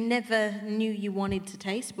something that you never knew you wanted to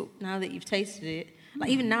taste, but now that you've tasted it, like,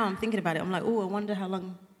 even now I'm thinking about it, I'm like, I wonder how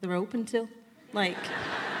long they're open till. Like,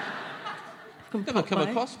 I've never come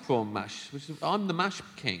across prawn mash. I'm the mash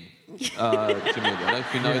king, Jamelia. I don't know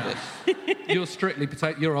if you know this. You're strictly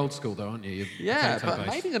potato. You're old school, though, aren't you? But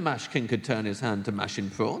maybe the mash king could turn his hand to mashing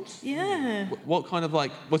prawns. Yeah. What kind of,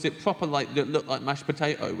 like, was it proper, like, that looked like mashed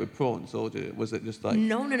potato with prawns, or was it just like...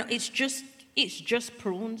 No. It's just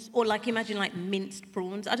prawns, or like, imagine like minced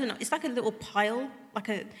prawns. I don't know. It's like a little pile,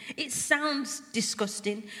 it sounds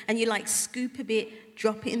disgusting. And you like scoop a bit,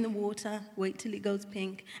 drop it in the water, wait till it goes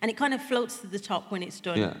pink, and it kind of floats to the top when it's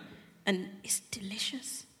done. Yeah. And it's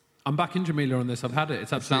delicious. I'm back in Jamelia on this. I've had it.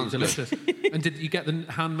 It's absolutely delicious. And did you get the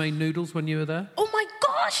handmade noodles when you were there? Oh my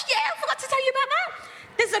gosh, yeah, I forgot to tell you about that.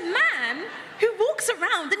 There's a man who walks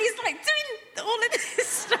around and he's like doing all of this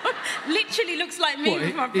stuff. Literally looks like me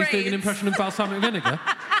with my braids. He's doing an impression of balsamic vinegar?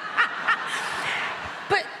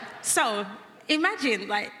 But, so, imagine,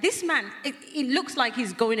 like, this man, it looks like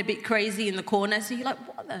he's going a bit crazy in the corner, so you're like,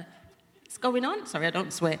 what's going on? Sorry, I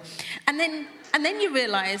don't swear. And then you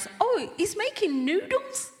realise, he's making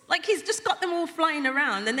noodles? Like, he's just got them all flying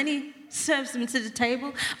around, and then he serves them to the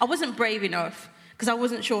table. I wasn't brave enough, because I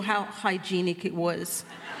wasn't sure how hygienic it was.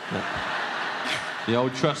 The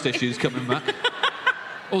old trust issues coming back.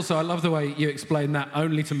 Also, I love the way you explain that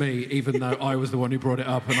only to me, even though I was the one who brought it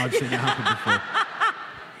up and I've seen it happen before.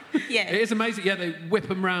 Yeah. It is amazing. Yeah, they whip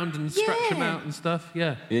them round and stretch them out and stuff.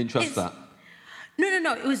 Yeah. You didn't trust that?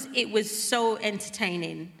 No. It was so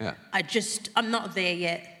entertaining. Yeah. I'm not there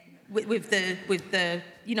yet. with the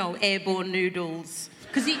airborne noodles.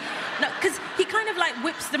 Because he kind of like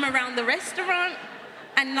whips them around the restaurant,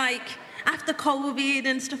 and like after COVID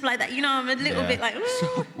and stuff like that, I'm a little bit like,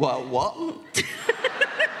 ooh. Well, what?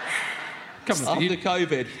 Come on, after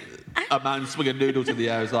COVID, a man swinging noodles in the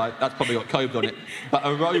air is like, that's probably got COVID on it. But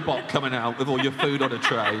a robot coming out with all your food on a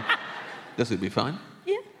tray, this would be fine.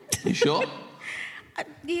 Yeah. You sure? I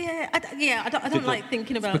don't like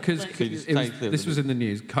thinking about it. Because this was in the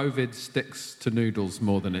news. COVID sticks to noodles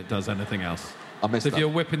more than it does anything else. I missed so that. if you're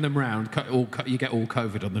whipping them round, you get all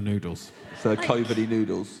COVID on the noodles. So COVID-y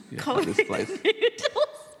noodles at this place. Noodles?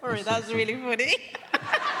 Sorry, that's really funny.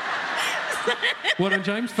 Well done,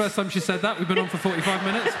 James. First time she said that. We've been on for 45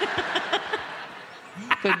 minutes.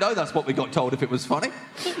 Didn't know that's what we got told if it was funny.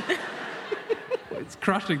 It's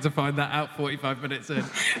crushing to find that out 45 minutes in.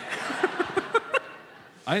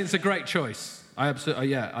 I think it's a great choice. I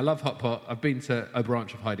love hot pot. I've been to a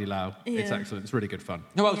branch of Heidi Lau. Yeah. It's excellent. It's really good fun.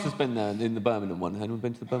 Who else has been there in the Birmingham one? Anyone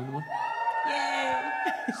been to the Birmingham one? Yay!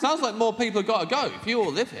 Sounds like more people have got to go. If you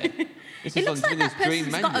all live here, this It is looks on like that Jimmy's dream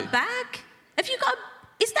person's menu. got a bag. Have you got?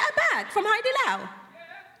 Is that a bag from Heidi Lau?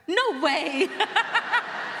 No way.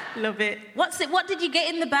 Love it. What's it? What did you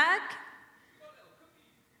get in the bag?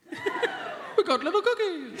 We got little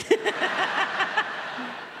cookies.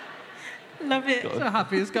 Love it. He's the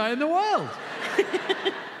happiest guy in the world.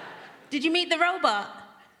 Did you meet the robot?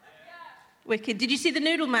 Wicked. Did you see the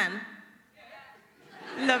noodle man?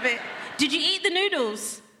 Love it. Did you eat the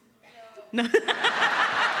noodles? No.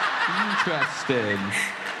 Interesting.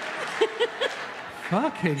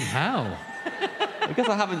 Fucking hell. I guess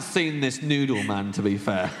I haven't seen this noodle man, to be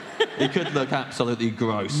fair. He could look absolutely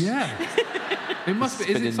gross. Yeah. It must be.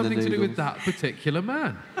 Is Spinning it the something to do with noodles. that particular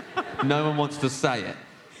man? No one wants to say it.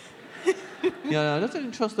 Yeah, I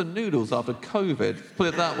don't trust the noodles after COVID. Put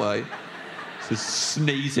it that way. Just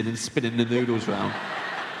sneezing and spinning the noodles round.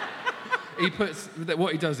 He puts...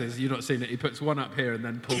 What he does is, you've not seen it, he puts one up here and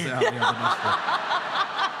then pulls it out the other nostril.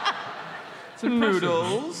 It's impressive.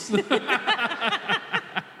 Noodles.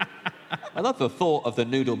 I love the thought of the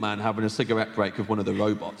noodle man having a cigarette break with one of the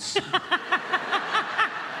robots.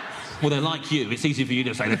 Well, they're like you. It's easy for you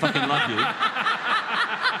to say they fucking like you.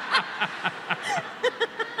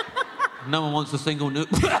 No one wants a single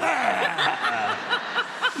noodle.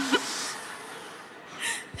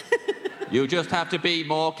 You just have to be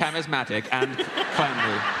more charismatic and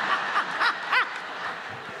friendly.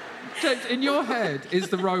 James, in your head, is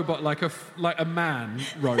the robot like a man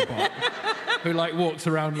robot who walks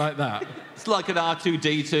around like that? It's like an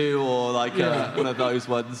R2-D2 or one of those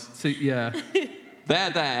ones. So, yeah.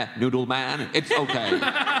 There, noodle man. It's okay.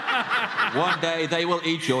 One day they will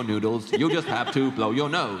eat your noodles. You just have to blow your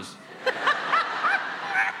nose.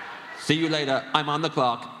 See you later. I'm on the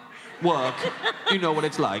clock. Work. You know what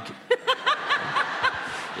it's like.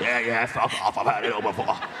 Yeah, fuck off. I've had it all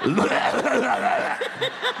before.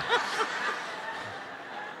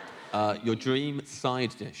 Your dream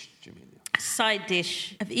side dish, Jamelia. Side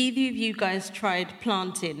dish. Have either of you guys tried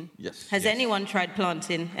plantain? Yes. Has anyone tried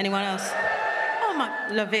plantain? Anyone else? Oh my,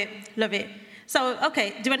 love it. So,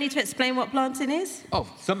 okay, do I need to explain what plantain is? Oh,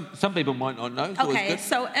 some people might not know. It's always Okay, good.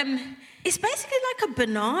 so it's basically like a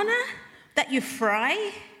banana that you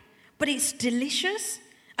fry, but it's delicious.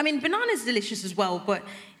 I mean, banana's delicious as well, but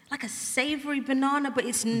like a savoury banana, but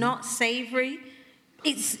it's not savoury.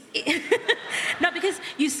 No, because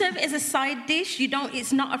you serve it as a side dish.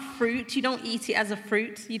 It's not a fruit. You don't eat it as a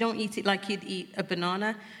fruit. You don't eat it like you'd eat a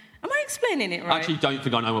banana. Am I explaining it right? I actually don't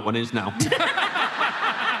think I know what one is now.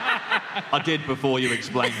 I did before you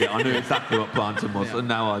explained it. I knew exactly what plantain was, and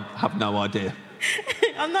now I have no idea.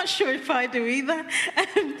 I'm not sure if I do either.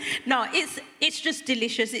 No, it's just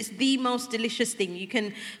delicious. It's the most delicious thing. You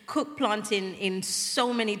can cook plantain in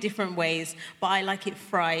so many different ways, but I like it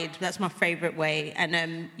fried. That's my favourite way.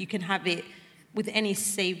 And you can have it with any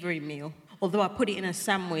savoury meal. Although I put it in a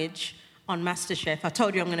sandwich on MasterChef. I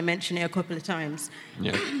told you I'm going to mention it a couple of times.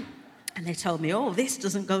 Yeah. And they told me, this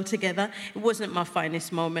doesn't go together. It wasn't my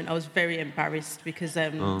finest moment. I was very embarrassed because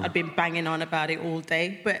I'd been banging on about it all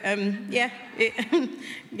day. But,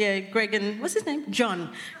 Greg and... What's his name?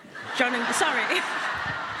 John and... Sorry.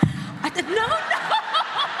 No,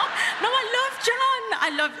 I love John. I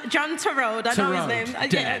love John Turode. I know his name.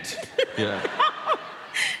 Dead. Yeah.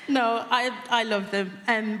 No, I love them.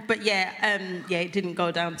 It didn't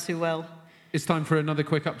go down too well. It's time for another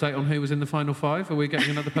quick update on who was in the final five. Are we getting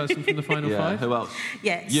another person from the final five? Who else?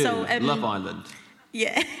 Yeah, You, so... Love Island.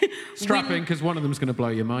 Yeah. Strap in, because one of them's going to blow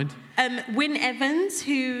your mind. Wyn Evans,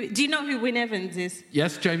 do you know who Wyn Evans is?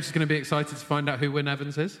 Yes, James is going to be excited to find out who Wyn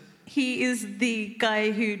Evans is. He is the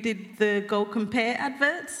guy who did the Go Compare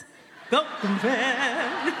adverts. Go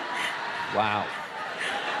compare. Wow.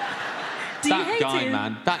 Do you That hate guy, him?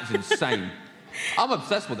 man, that's insane. I'm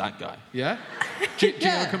obsessed with that guy. Yeah? Yeah.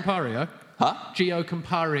 Gio Compario? Huh? Gio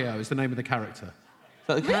Compario is the name of the character. Is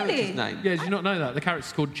that the character's Really? name? Yeah, did you not know that? The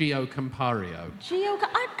character's called Gio Compario.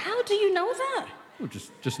 How do you know that? Well,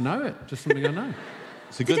 just know it. Just something I know.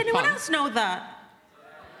 It's a Did good anyone pun. else know that?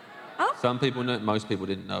 Oh, Some people know it, most people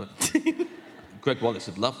didn't know it. Greg Wallace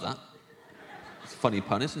would love that. It's a funny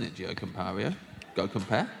pun, isn't it, Gio Compario? Go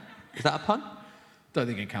compare. Is that a pun? Don't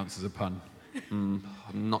think it counts as a pun. I'm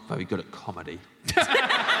not very good at comedy.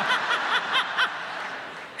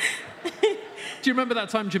 Do you remember that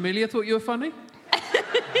time Jamelia thought you were funny?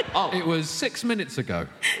 Oh, It was 6 minutes ago.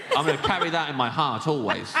 I'm going to carry that in my heart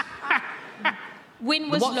always. Win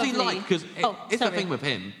was What's lovely. he like? Because it's the sorry. thing with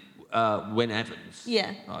him, Win Evans.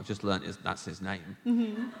 Yeah. I've just learnt that's his name.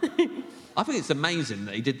 I think it's amazing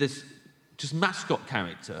that he did this just mascot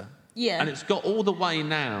character. Yeah. And it's got all the way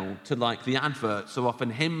now to, like, the adverts are often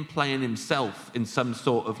him playing himself in some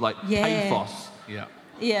sort of, like, Yeah. pathos. Yeah.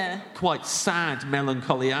 Yeah. Quite sad,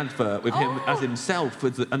 melancholy advert with him as himself,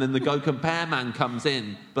 and then the Go Compare man comes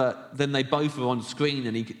in, but then they both are on screen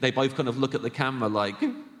and they both kind of look at the camera like,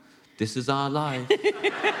 this is our life.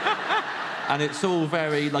 And it's all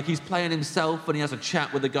very, like, he's playing himself and he has a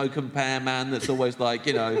chat with the Go Compare man that's always like,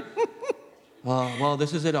 you know, oh, well,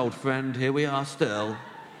 this is it, old friend, here we are still.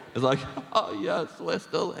 It's like, oh, yes, we're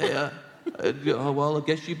still here. And, oh, well, I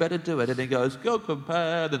guess you better do it. And he goes, Go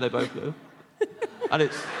Compare, and then they both go. And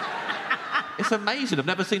it's amazing. I've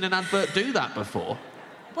never seen an advert do that before.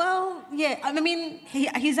 Well, yeah. I mean,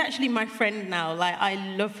 he's actually my friend now. Like, I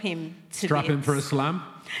love him to Strap him bits. for a slam.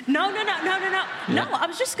 No. No, I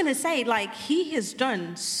was just going to say, like, he has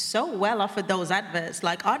done so well off of those adverts.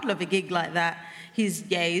 Like, I'd love a gig like that.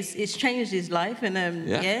 It's changed his life, and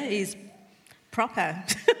Yeah. he's proper.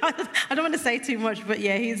 I don't want to say too much, but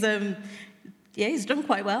yeah, he's done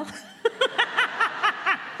quite well.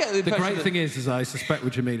 The The great thing is I suspect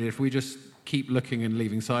with Jamelia, if we just keep looking and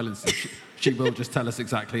leaving silences, she will just tell us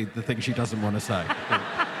exactly the thing she doesn't want to say.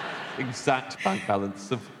 exact bank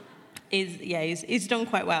balance of... He's done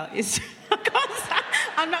quite well.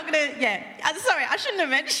 I'm not going to, I'm sorry, I shouldn't have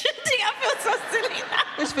mentioned it. I feel so silly now.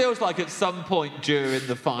 This feels like at some point during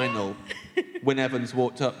the final, when Evans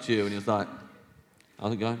walked up to you and he was like,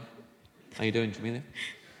 how's it going? How you doing, Jamelia?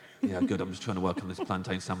 Yeah, good. I'm just trying to work on this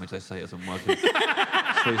plantain sandwich. They say it isn't working.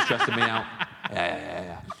 It's really stressing me out.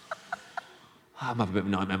 Yeah. I'm having a bit of a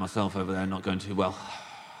nightmare myself over there, not going too well.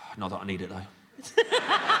 Not that I need it, though.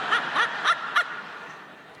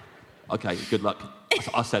 OK, good luck.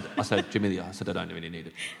 I said, Jamelia, I said I don't really need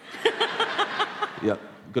it. Yeah,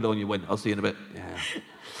 good on you, win. I'll see you in a bit.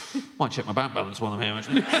 Yeah. Might check my bank balance while I'm here,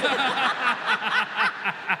 actually.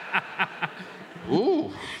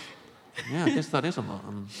 Ooh. Yeah, I guess that is a lot.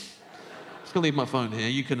 I'm just going to leave my phone here.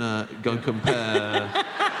 You can go compare...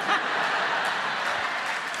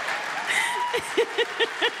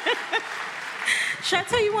 Should I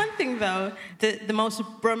tell you one thing, though? The most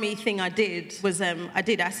brummy thing I did was I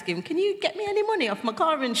did ask him, can you get me any money off my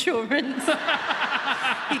car insurance?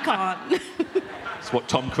 He can't. It's what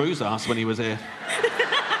Tom Cruise asked when he was here.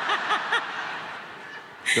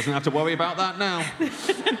 Doesn't have to worry about that now.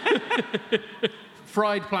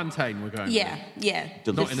 Fried plantain, we're going Yeah.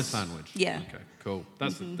 with. Not in a sandwich? Yeah. OK, cool.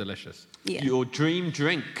 That's delicious. Yeah. Your dream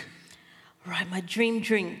drink? Right, my dream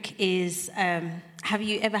drink is, have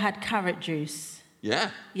you ever had carrot juice?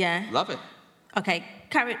 Yeah. Yeah? Love it. Okay,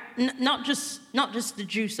 carrot, not just the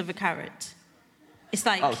juice of a carrot. It's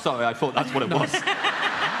like... Oh, sorry, I thought that's what it was.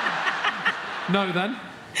 No, then.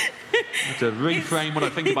 I have to reframe what I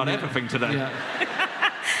think about everything today. Yeah.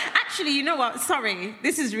 Actually, you know what? Sorry,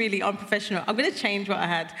 this is really unprofessional. I'm going to change what I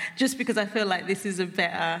had just because I feel like this is a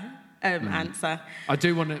better answer. I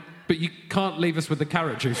do want to... But you can't leave us with the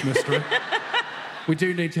carrot juice mystery. We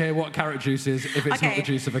do need to hear what carrot juice is if it's not the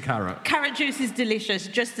juice of a carrot. Carrot juice is delicious,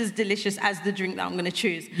 just as delicious as the drink that I'm going to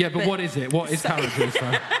choose. Yeah, but what is it? What is carrot juice,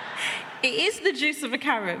 though? It is the juice of a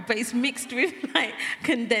carrot, but it's mixed with, like,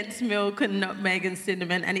 condensed milk and nutmeg and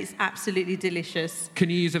cinnamon, and it's absolutely delicious.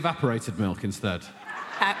 Can you use evaporated milk instead?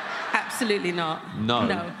 Absolutely not.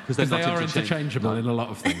 No. Because they are interchangeable in a lot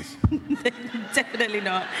of things. Definitely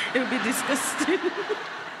not. It would be disgusting.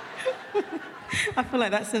 I feel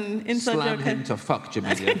like that's an inside Slam joke. him to fuck,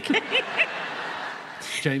 Jamelia.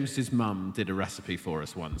 James's mum did a recipe for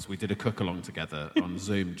us once. We did a cook-along together on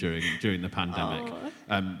Zoom during the pandemic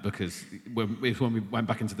because when we went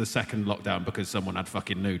back into the second lockdown because someone had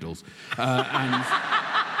fucking noodles. And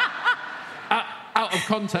out of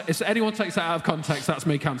context, if anyone takes that out of context, that's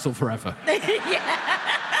me cancelled forever. Yeah.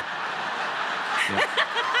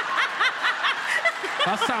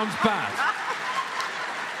 That sounds bad.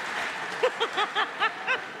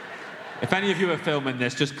 If any of you are filming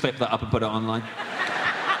this, just clip that up and put it online.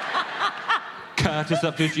 Curtis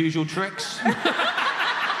up to his usual tricks.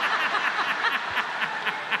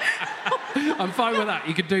 I'm fine with that.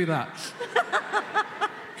 You could do that.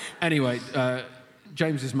 Anyway,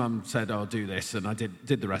 James's mum said, "Oh, do this," and I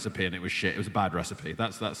did the recipe, and it was shit. It was a bad recipe.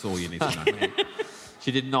 That's all you need to know.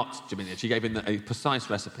 She did not, Jamelia. She gave him a precise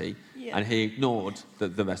recipe, and he ignored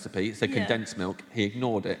the recipe. It said condensed milk. He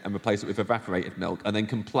ignored it and replaced it with evaporated milk, and then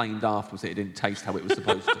complained afterwards that it didn't taste how it was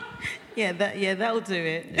supposed to. That'll do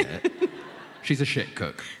it. Yeah. She's a shit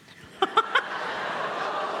cook.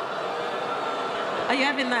 Are you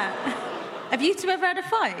having that? Have you two ever had a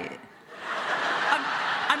fight?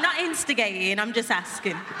 I'm not instigating, I'm just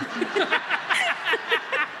asking.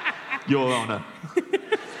 Your Honour.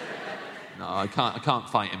 No, I can't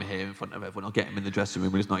fight him here in front of everyone. I'll get him in the dressing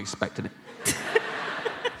room when he's not expecting it.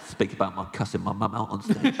 Speak about my cussing my mum out on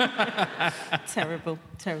stage. Terrible.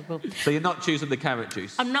 So you're not choosing the carrot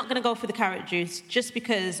juice? I'm not going to go for the carrot juice just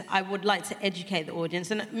because I would like to educate the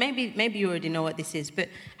audience. And maybe you already know what this is, but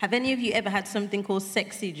have any of you ever had something called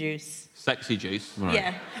sexy juice? Sexy juice? Right.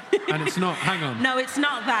 Yeah. And it's not... Hang on. No, it's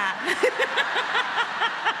not that.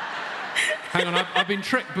 Hang on, I've been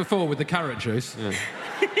tricked before with the carrot juice. Yeah.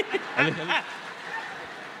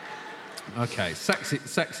 OK,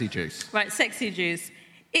 sexy juice. Right, sexy juice.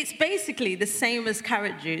 It's basically the same as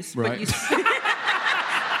carrot juice, right.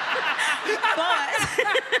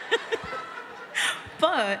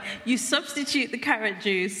 but you substitute the carrot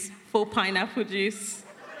juice for pineapple juice.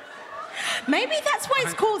 Maybe that's why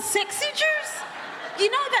it's called sexy juice. You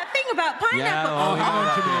know that thing about pineapple?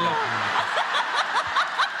 Yeah,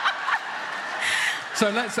 So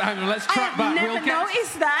let's track back. I've never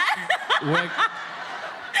noticed that.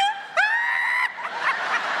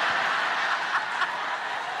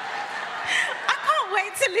 I can't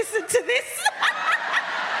wait to listen to this.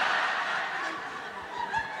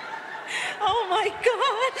 Oh my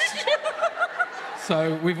gosh.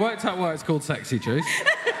 So we've worked out why it's called sexy juice.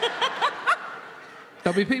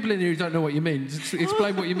 There'll be people in here who don't know what you mean. Just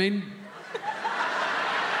explain what you mean.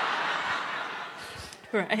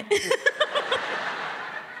 Right.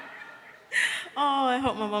 Oh, I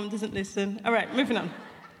hope my mum doesn't listen. All right, moving on.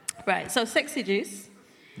 Right, so sexy juice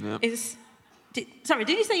is... Sorry,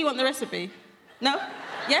 did you say you want the recipe? No?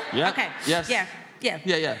 Yeah? Yeah. Okay. Yes. Yeah.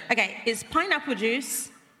 Yeah. Okay, it's pineapple juice,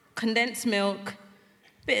 condensed milk,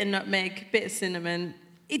 bit of nutmeg, bit of cinnamon.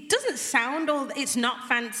 It doesn't sound it's not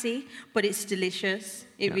fancy, but it's delicious.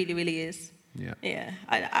 It really, really is. Yeah. Yeah.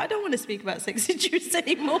 I don't want to speak about sexy juice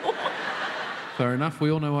anymore. Fair enough. We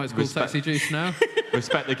all know why it's called sexy juice now.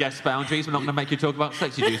 Respect the guest boundaries. We're not going to make you talk about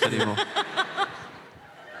sexy juice anymore. I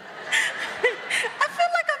feel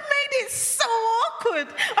like I've made it so awkward.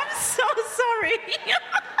 I'm so sorry.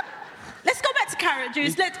 Let's go back to carrot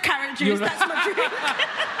juice. Let's carrot juice. That's my drink.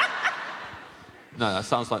 No, that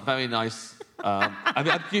sounds like very nice. Do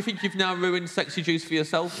you think you've now ruined sexy juice for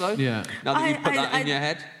yourself, though? Yeah. Now that you've put that in your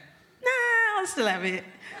head? Nah, I'll still have it.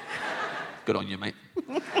 Good on you, mate.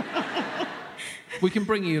 We can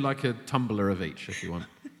bring you like a tumbler of each if you want.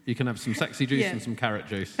 You can have some sexy juice and some carrot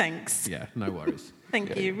juice. Thanks. Yeah, no worries.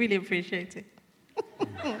 Thank you. Really appreciate it.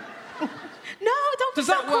 No, don't. Does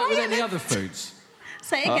that work with any other foods?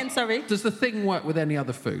 Say it again, sorry. Does the thing work with any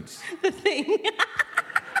other foods? The thing.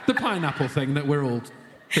 The pineapple thing that we're all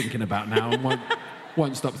thinking about now and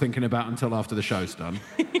won't stop thinking about until after the show's done.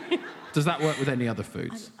 Does that work with any other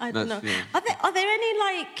foods? I don't know. Yeah. Are there any,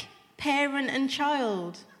 like, parent and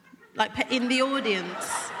child, like, in the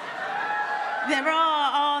audience? There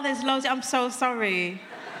are. Oh, there's loads. I'm so sorry.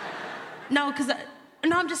 No,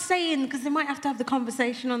 I'm just saying, because they might have to have the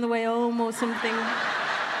conversation on the way home or something.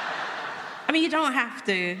 I mean, you don't have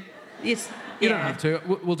to. You don't have to.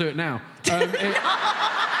 We'll do it now.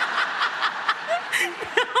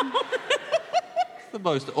 The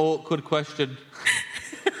most awkward question.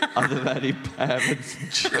 Are there any parents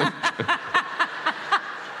and children?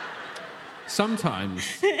 Sometimes,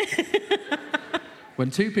 when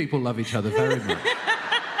two people love each other very much...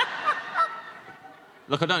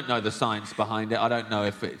 Look, I don't know the science behind it. I don't know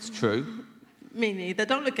if it's true. Me neither.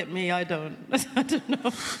 Don't look at me. I don't. I don't know.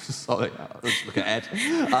 Sorry, let's look at Ed.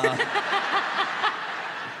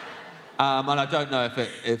 And I don't know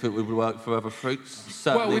if it would work for other fruits.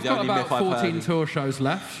 Certainly, Well, we've got about 14 tour shows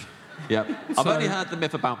left. Yep. I've only heard the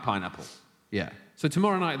myth about pineapple. Yeah. So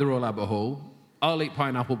tomorrow night at the Royal Albert Hall, I'll eat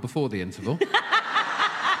pineapple before the interval.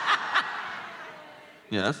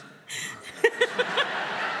 Yes.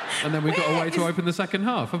 And then we've got a way to open the second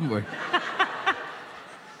half, haven't we?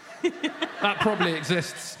 That probably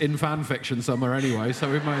exists in fan fiction somewhere anyway,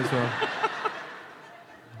 so we might as well.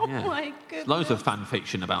 Oh my goodness. Loads of fan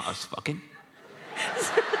fiction about us fucking.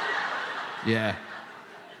 Yeah.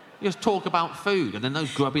 You just talk about food and then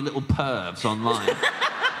those grubby little pervs online.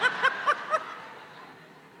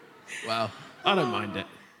 Well, I don't mind it.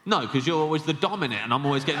 No, because you're always the dominant and I'm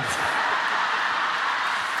always getting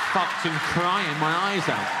fucked and crying my eyes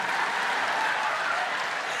out.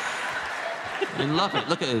 I love it.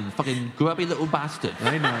 Look at him, fucking grubby little bastard.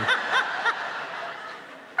 I know.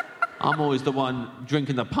 I'm always the one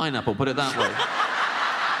drinking the pineapple, put it that way.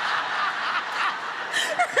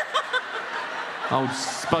 Old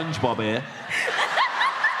SpongeBob here.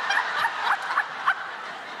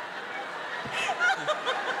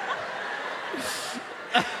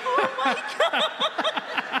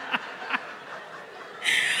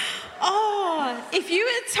 If you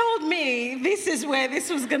had told me this is where this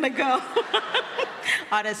was going to go,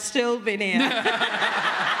 I'd have still been here.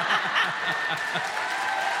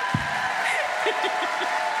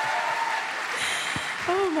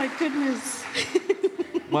 Oh, my goodness.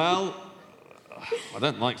 Well, I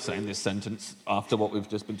don't like saying this sentence after what we've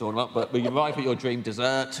just been talking about, but we arrive at your dream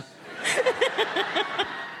dessert.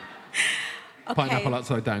 Okay. Pineapple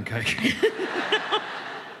upside down cake.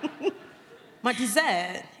 My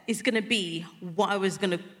dessert is going to be what I was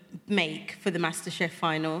going to make for the MasterChef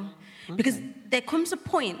final. Okay. Because there comes a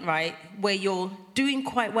point, right, where you're doing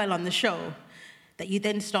quite well on the show that you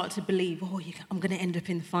then start to believe, I'm going to end up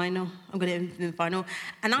in the final. I'm going to end up in the final.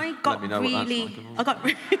 And I got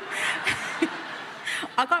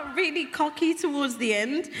I got really cocky towards the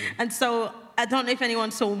end. Yeah. And so I don't know if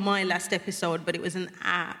anyone saw my last episode, but it was an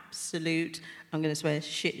absolute, I'm going to swear,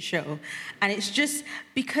 shit show. And it's just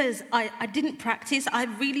because I didn't practice. I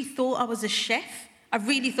really thought I was a chef. I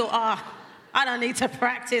really thought, I don't need to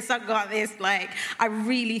practice. I got this. Like, I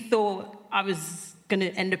really thought I was going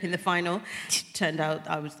to end up in the final. Turned out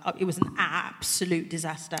it was an absolute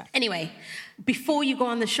disaster. Anyway, before you go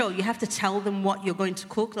on the show, you have to tell them what you're going to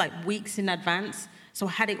cook, like weeks in advance. So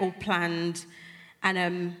I had it all planned. And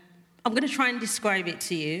I'm going to try and describe it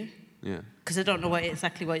to you. Yeah. Because I don't know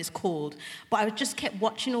exactly what it's called. But I just kept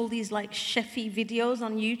watching all these, like, chefy videos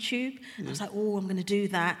on YouTube. Yeah. I was like, I'm going to do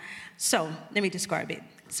that. So let me describe it.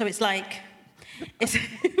 So it's like...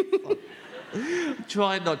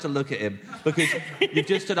 Try not to look at him, because you've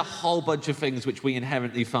just done a whole bunch of things which we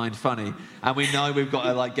inherently find funny, and we know we've got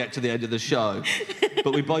to get to the end of the show,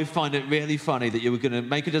 but we both find it really funny that you were going to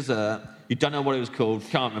make a dessert, you don't know what it was called,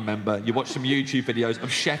 can't remember, you watched some YouTube videos of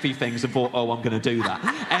chefy things and thought, I'm going to do that.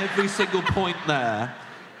 Every single point there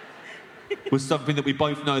was something that we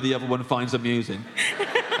both know the other one finds amusing,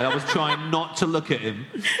 and I was trying not to look at him,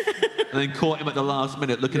 and then caught him at the last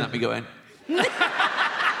minute looking at me going...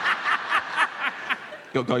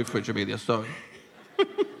 Go for it, Jamelia, sorry.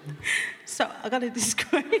 So I got to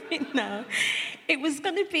describe it now. It was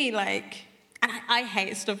going to be like, and I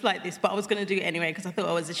hate stuff like this, but I was going to do it anyway because I thought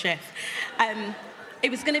I was a chef.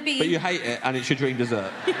 It was going to be... But you hate it and it's your dream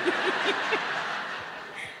dessert.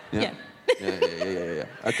 Yeah. Yeah.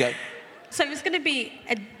 Okay. So it was going to be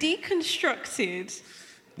a deconstructed...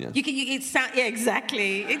 Yeah. Yeah,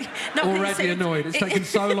 exactly. Already annoyed. It's taken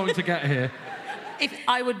so long to get here. If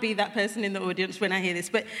I would be that person in the audience when I hear this,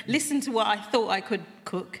 but listen to what I thought I could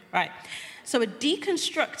cook. Right. So a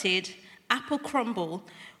deconstructed apple crumble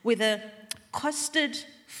with a custard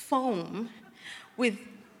foam with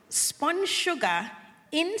spun sugar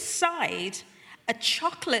inside a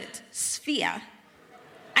chocolate sphere,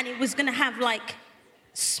 and it was going to have, like,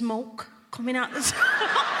 smoke coming out the top.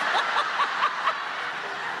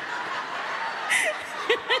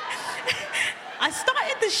 I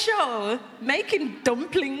started the show making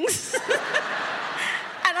dumplings. And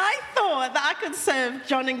I thought that I could serve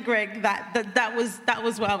John and Greg that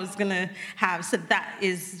was what I was going to have. So that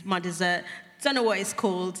is my dessert. Don't know what it's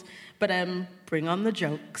called, but bring on the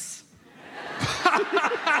jokes.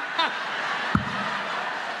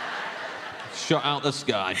 Shot out the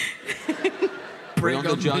sky. Bring on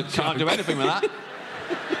the jokes. Can't do anything with that.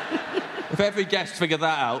 If every guest figured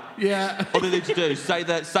that out, yeah, all they need to do is say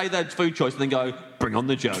their food choice and then go, bring on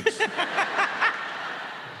the jokes.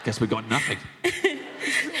 Guess we got nothing.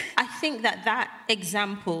 I think that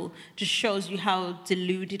example just shows you how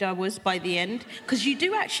deluded I was by the end. Because you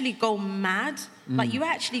do actually go mad. Like, you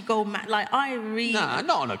actually go mad. Like, I really... Nah,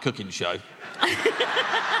 not on a cooking show.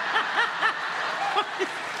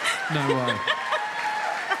 No way.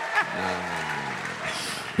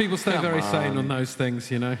 People stay very sane on those things,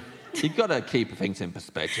 you know. You've got to keep things in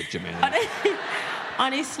perspective, Jamelia.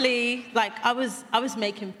 Honestly, like, I was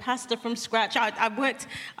making pasta from scratch. I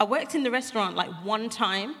worked in the restaurant, like, one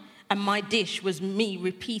time, and my dish was me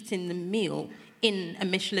repeating the meal in a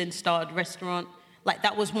Michelin-starred restaurant. Like,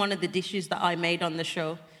 that was one of the dishes that I made on the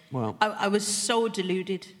show. Wow. I was so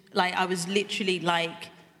deluded. Like, I was literally like,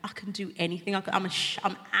 I can do anything. I'm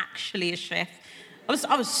actually a chef.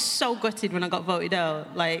 I was so gutted when I got voted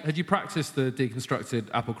out. Like, had you practiced the deconstructed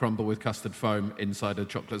apple crumble with custard foam inside a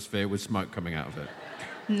chocolate sphere with smoke coming out of it?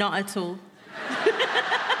 Not at all.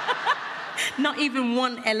 Not even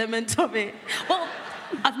one element of it. Well,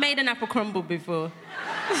 I've made an apple crumble before.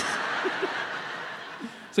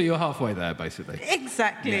 So you're halfway there, basically.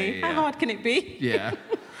 Exactly. Yeah. How hard can it be? Yeah.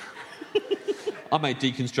 I made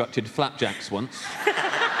deconstructed flapjacks once.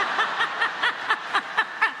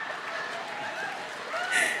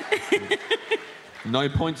 No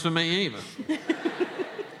points for me either.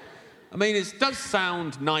 I mean, it does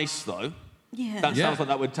sound nice, though. Yeah. That sounds like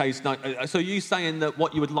that would taste nice. So you saying that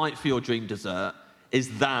what you would like for your dream dessert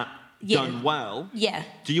is that done well? Yeah.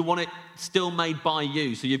 Do you want it still made by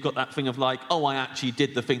you? So you've got that thing of like, oh, I actually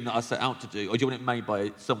did the thing that I set out to do. Or do you want it made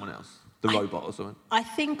by someone else? The robot or something? I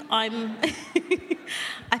think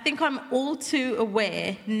I'm all too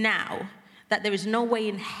aware now that there is no way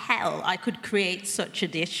in hell I could create such a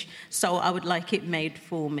dish, so I would like it made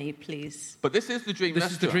for me, please. But this is the dream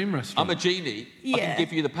restaurant. This is the dream restaurant. I'm a genie. I Yeah. can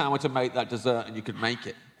give you the power to make that dessert and you could make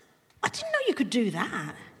it. I didn't know you could do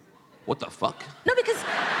that. What the fuck? No, because...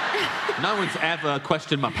 No one's ever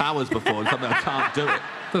questioned my powers before and something I can't do it.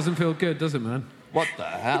 Doesn't feel good, does it, man? What the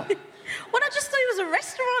hell? Well, I just thought it was a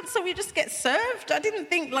restaurant, so we just get served. I didn't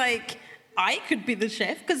think, like, I could be the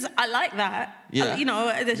chef, because I like that. Yeah. You know,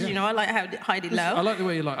 I like how Heidi Low. I like the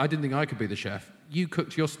way you like. I didn't think I could be the chef. You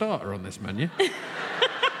cooked your starter on this menu.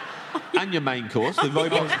 And your main course. The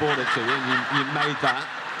robots brought it to you and you made that.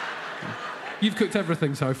 You've cooked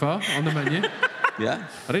everything so far on the menu. Yeah.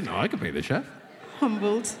 I didn't know I could be the chef.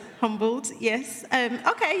 Humbled, yes.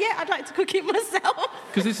 Okay, yeah, I'd like to cook it myself.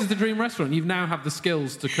 Because this is the dream restaurant. You now have the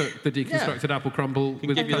skills to cook the deconstructed apple crumble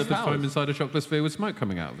with give you the custard foam powers. inside a chocolate sphere with smoke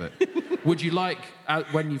coming out of it. Would you like,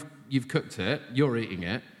 when you've cooked it, you're eating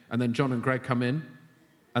it, and then John and Greg come in,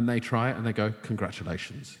 and they try it, and they go,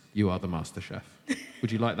 congratulations, you are the master chef.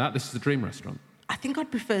 Would you like that? This is the dream restaurant. I think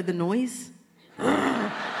I'd prefer the noise.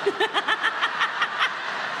 No,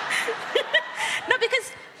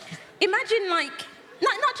 because imagine, like,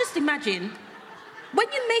 not just imagine, when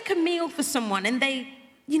you make a meal for someone and they,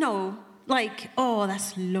 you know, like, oh,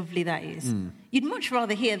 that's lovely, that is. You'd much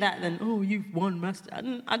rather hear that than, oh, you've won, master. I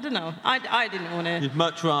don't know. I didn't want to... You'd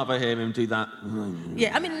much rather hear him do that.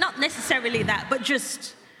 Yeah, I mean, not necessarily that, but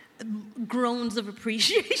just groans of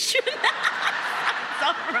appreciation.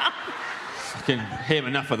 I can hear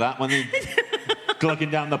enough of that when they're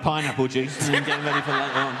glugging down the pineapple juice and then getting ready for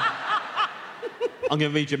later on. I'm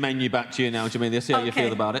going to read your menu back to you now, Jamelia, see how you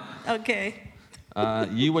feel about it. Okay.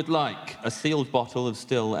 You would like a sealed bottle of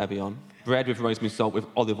still Evian, bread with rosemary salt with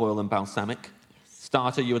olive oil and balsamic.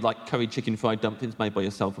 Starter, you would like curried chicken fried dumplings made by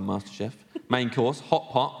yourself and MasterChef. Main course, hot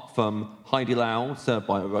pot from Heidi Lau, served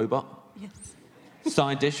by a robot. Yes.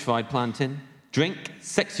 Side dish, fried plantain. Drink,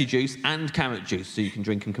 sexy juice and carrot juice, so you can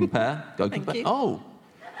drink and compare. Go Thank compare. you. Oh.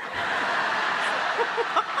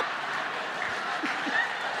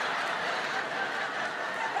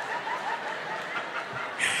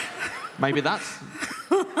 Maybe that's...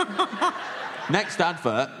 Next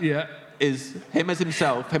advert is him as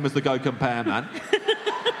himself, him as the Go Compare man.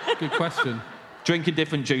 Good question. Drinking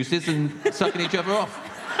different juices and sucking each other off.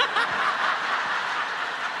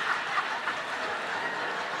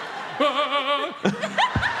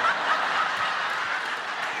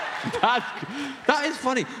 That is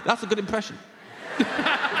funny. That's a good impression.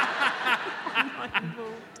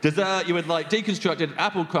 Dessert, you would like deconstructed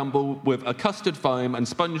apple crumble with a custard foam and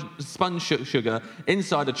sponge sugar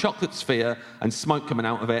inside a chocolate sphere and smoke coming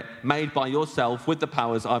out of it, made by yourself with the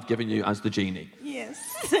powers I've given you as the genie. Yes,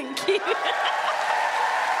 thank you.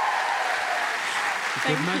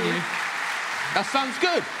 Good menu. That sounds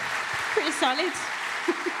good. Pretty solid.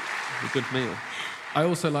 A good meal. I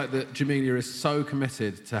also like that Jamelia is so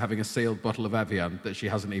committed to having a sealed bottle of Evian that she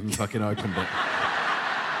hasn't even fucking opened it.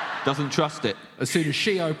 Doesn't trust it. As soon as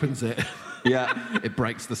she opens it, Yeah. it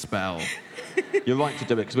breaks the spell. You're right to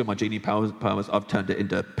do it, because with my genie powers, I've turned it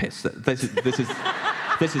into piss. This is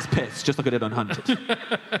piss, just like I did on Hunted.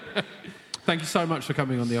 Thank you so much for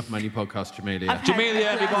coming on the Off Menu podcast, Jamelia. Jamelia,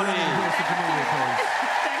 everybody. Applause for Jamelia, please.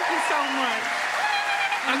 Thank you so much.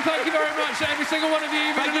 And thank you very much to every single one of you,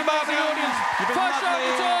 even Thank in you, the amazing Martin. audience. You've been First show of the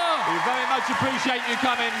lovely. tour. We very much appreciate you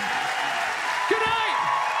coming. Good night.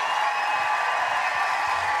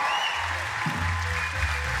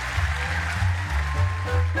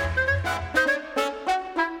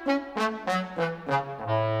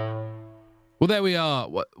 Well, there we are.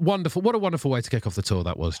 Wonderful. What a wonderful way to kick off the tour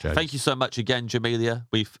that was, James. Thank you so much again, Jamelia.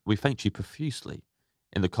 We thanked you profusely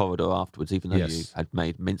in the corridor afterwards, even though you had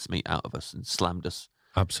made mincemeat out of us and slammed us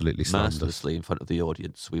absolutely mercilessly in front of the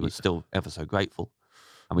audience. We were still ever so grateful,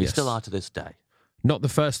 and we still are to this day. Not the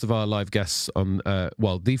first of our live guests on,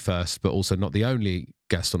 the first, but also not the only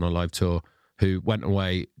guest on our live tour who went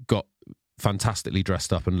away, got fantastically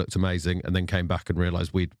dressed up and looked amazing, and then came back and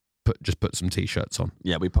realised we'd just put some T-shirts on.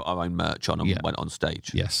 Yeah, we put our own merch on and went on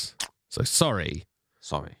stage. Yes. So sorry.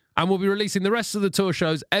 Sorry. And we'll be releasing the rest of the tour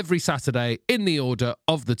shows every Saturday in the order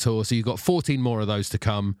of the tour. So you've got 14 more of those to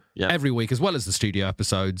come every week, as well as the studio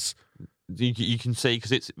episodes. You can see,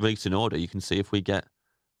 because it's released in order, you can see if we get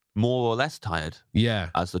more or less tired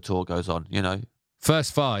as the tour goes on, you know.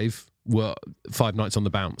 First 5 were 5 nights on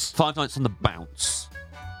the bounce. 5 nights on the bounce.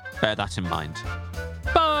 Bear that in mind.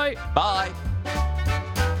 Bye. Bye.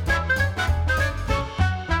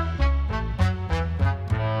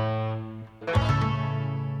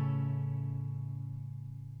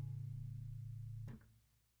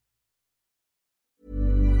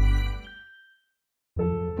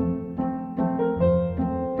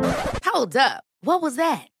 Hold up. What was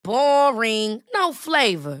that? Boring. No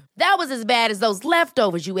flavor. That was as bad as those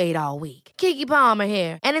leftovers you ate all week. Keke Palmer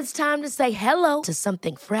here, and it's time to say hello to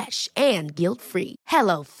something fresh and guilt-free.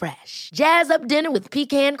 Hello Fresh. Jazz up dinner with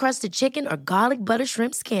pecan-crusted chicken or garlic butter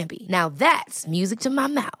shrimp scampi. Now that's music to my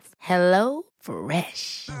mouth. Hello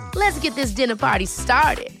Fresh. Let's get this dinner party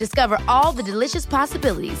started. Discover all the delicious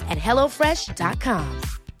possibilities at HelloFresh.com.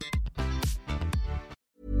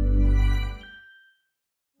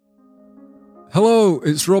 Hello,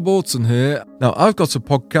 it's Rob Orton here. Now, I've got a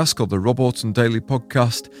podcast called the Rob Orton Daily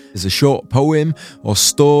Podcast. It's a short poem or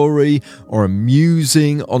story or a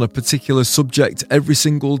musing on a particular subject every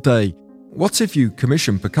single day. What if you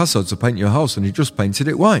commissioned Picasso to paint your house and he just painted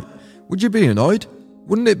it white? Would you be annoyed?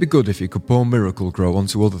 Wouldn't it be good if you could pour Miracle-Gro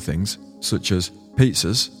onto other things, such as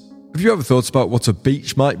pizzas? Have you ever thought about what a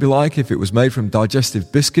beach might be like if it was made from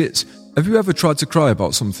digestive biscuits? Have you ever tried to cry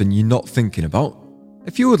about something you're not thinking about?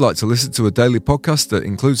 If you would like to listen to a daily podcast that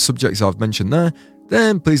includes subjects I've mentioned there,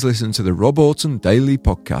 then please listen to the Rob Orton Daily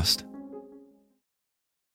Podcast.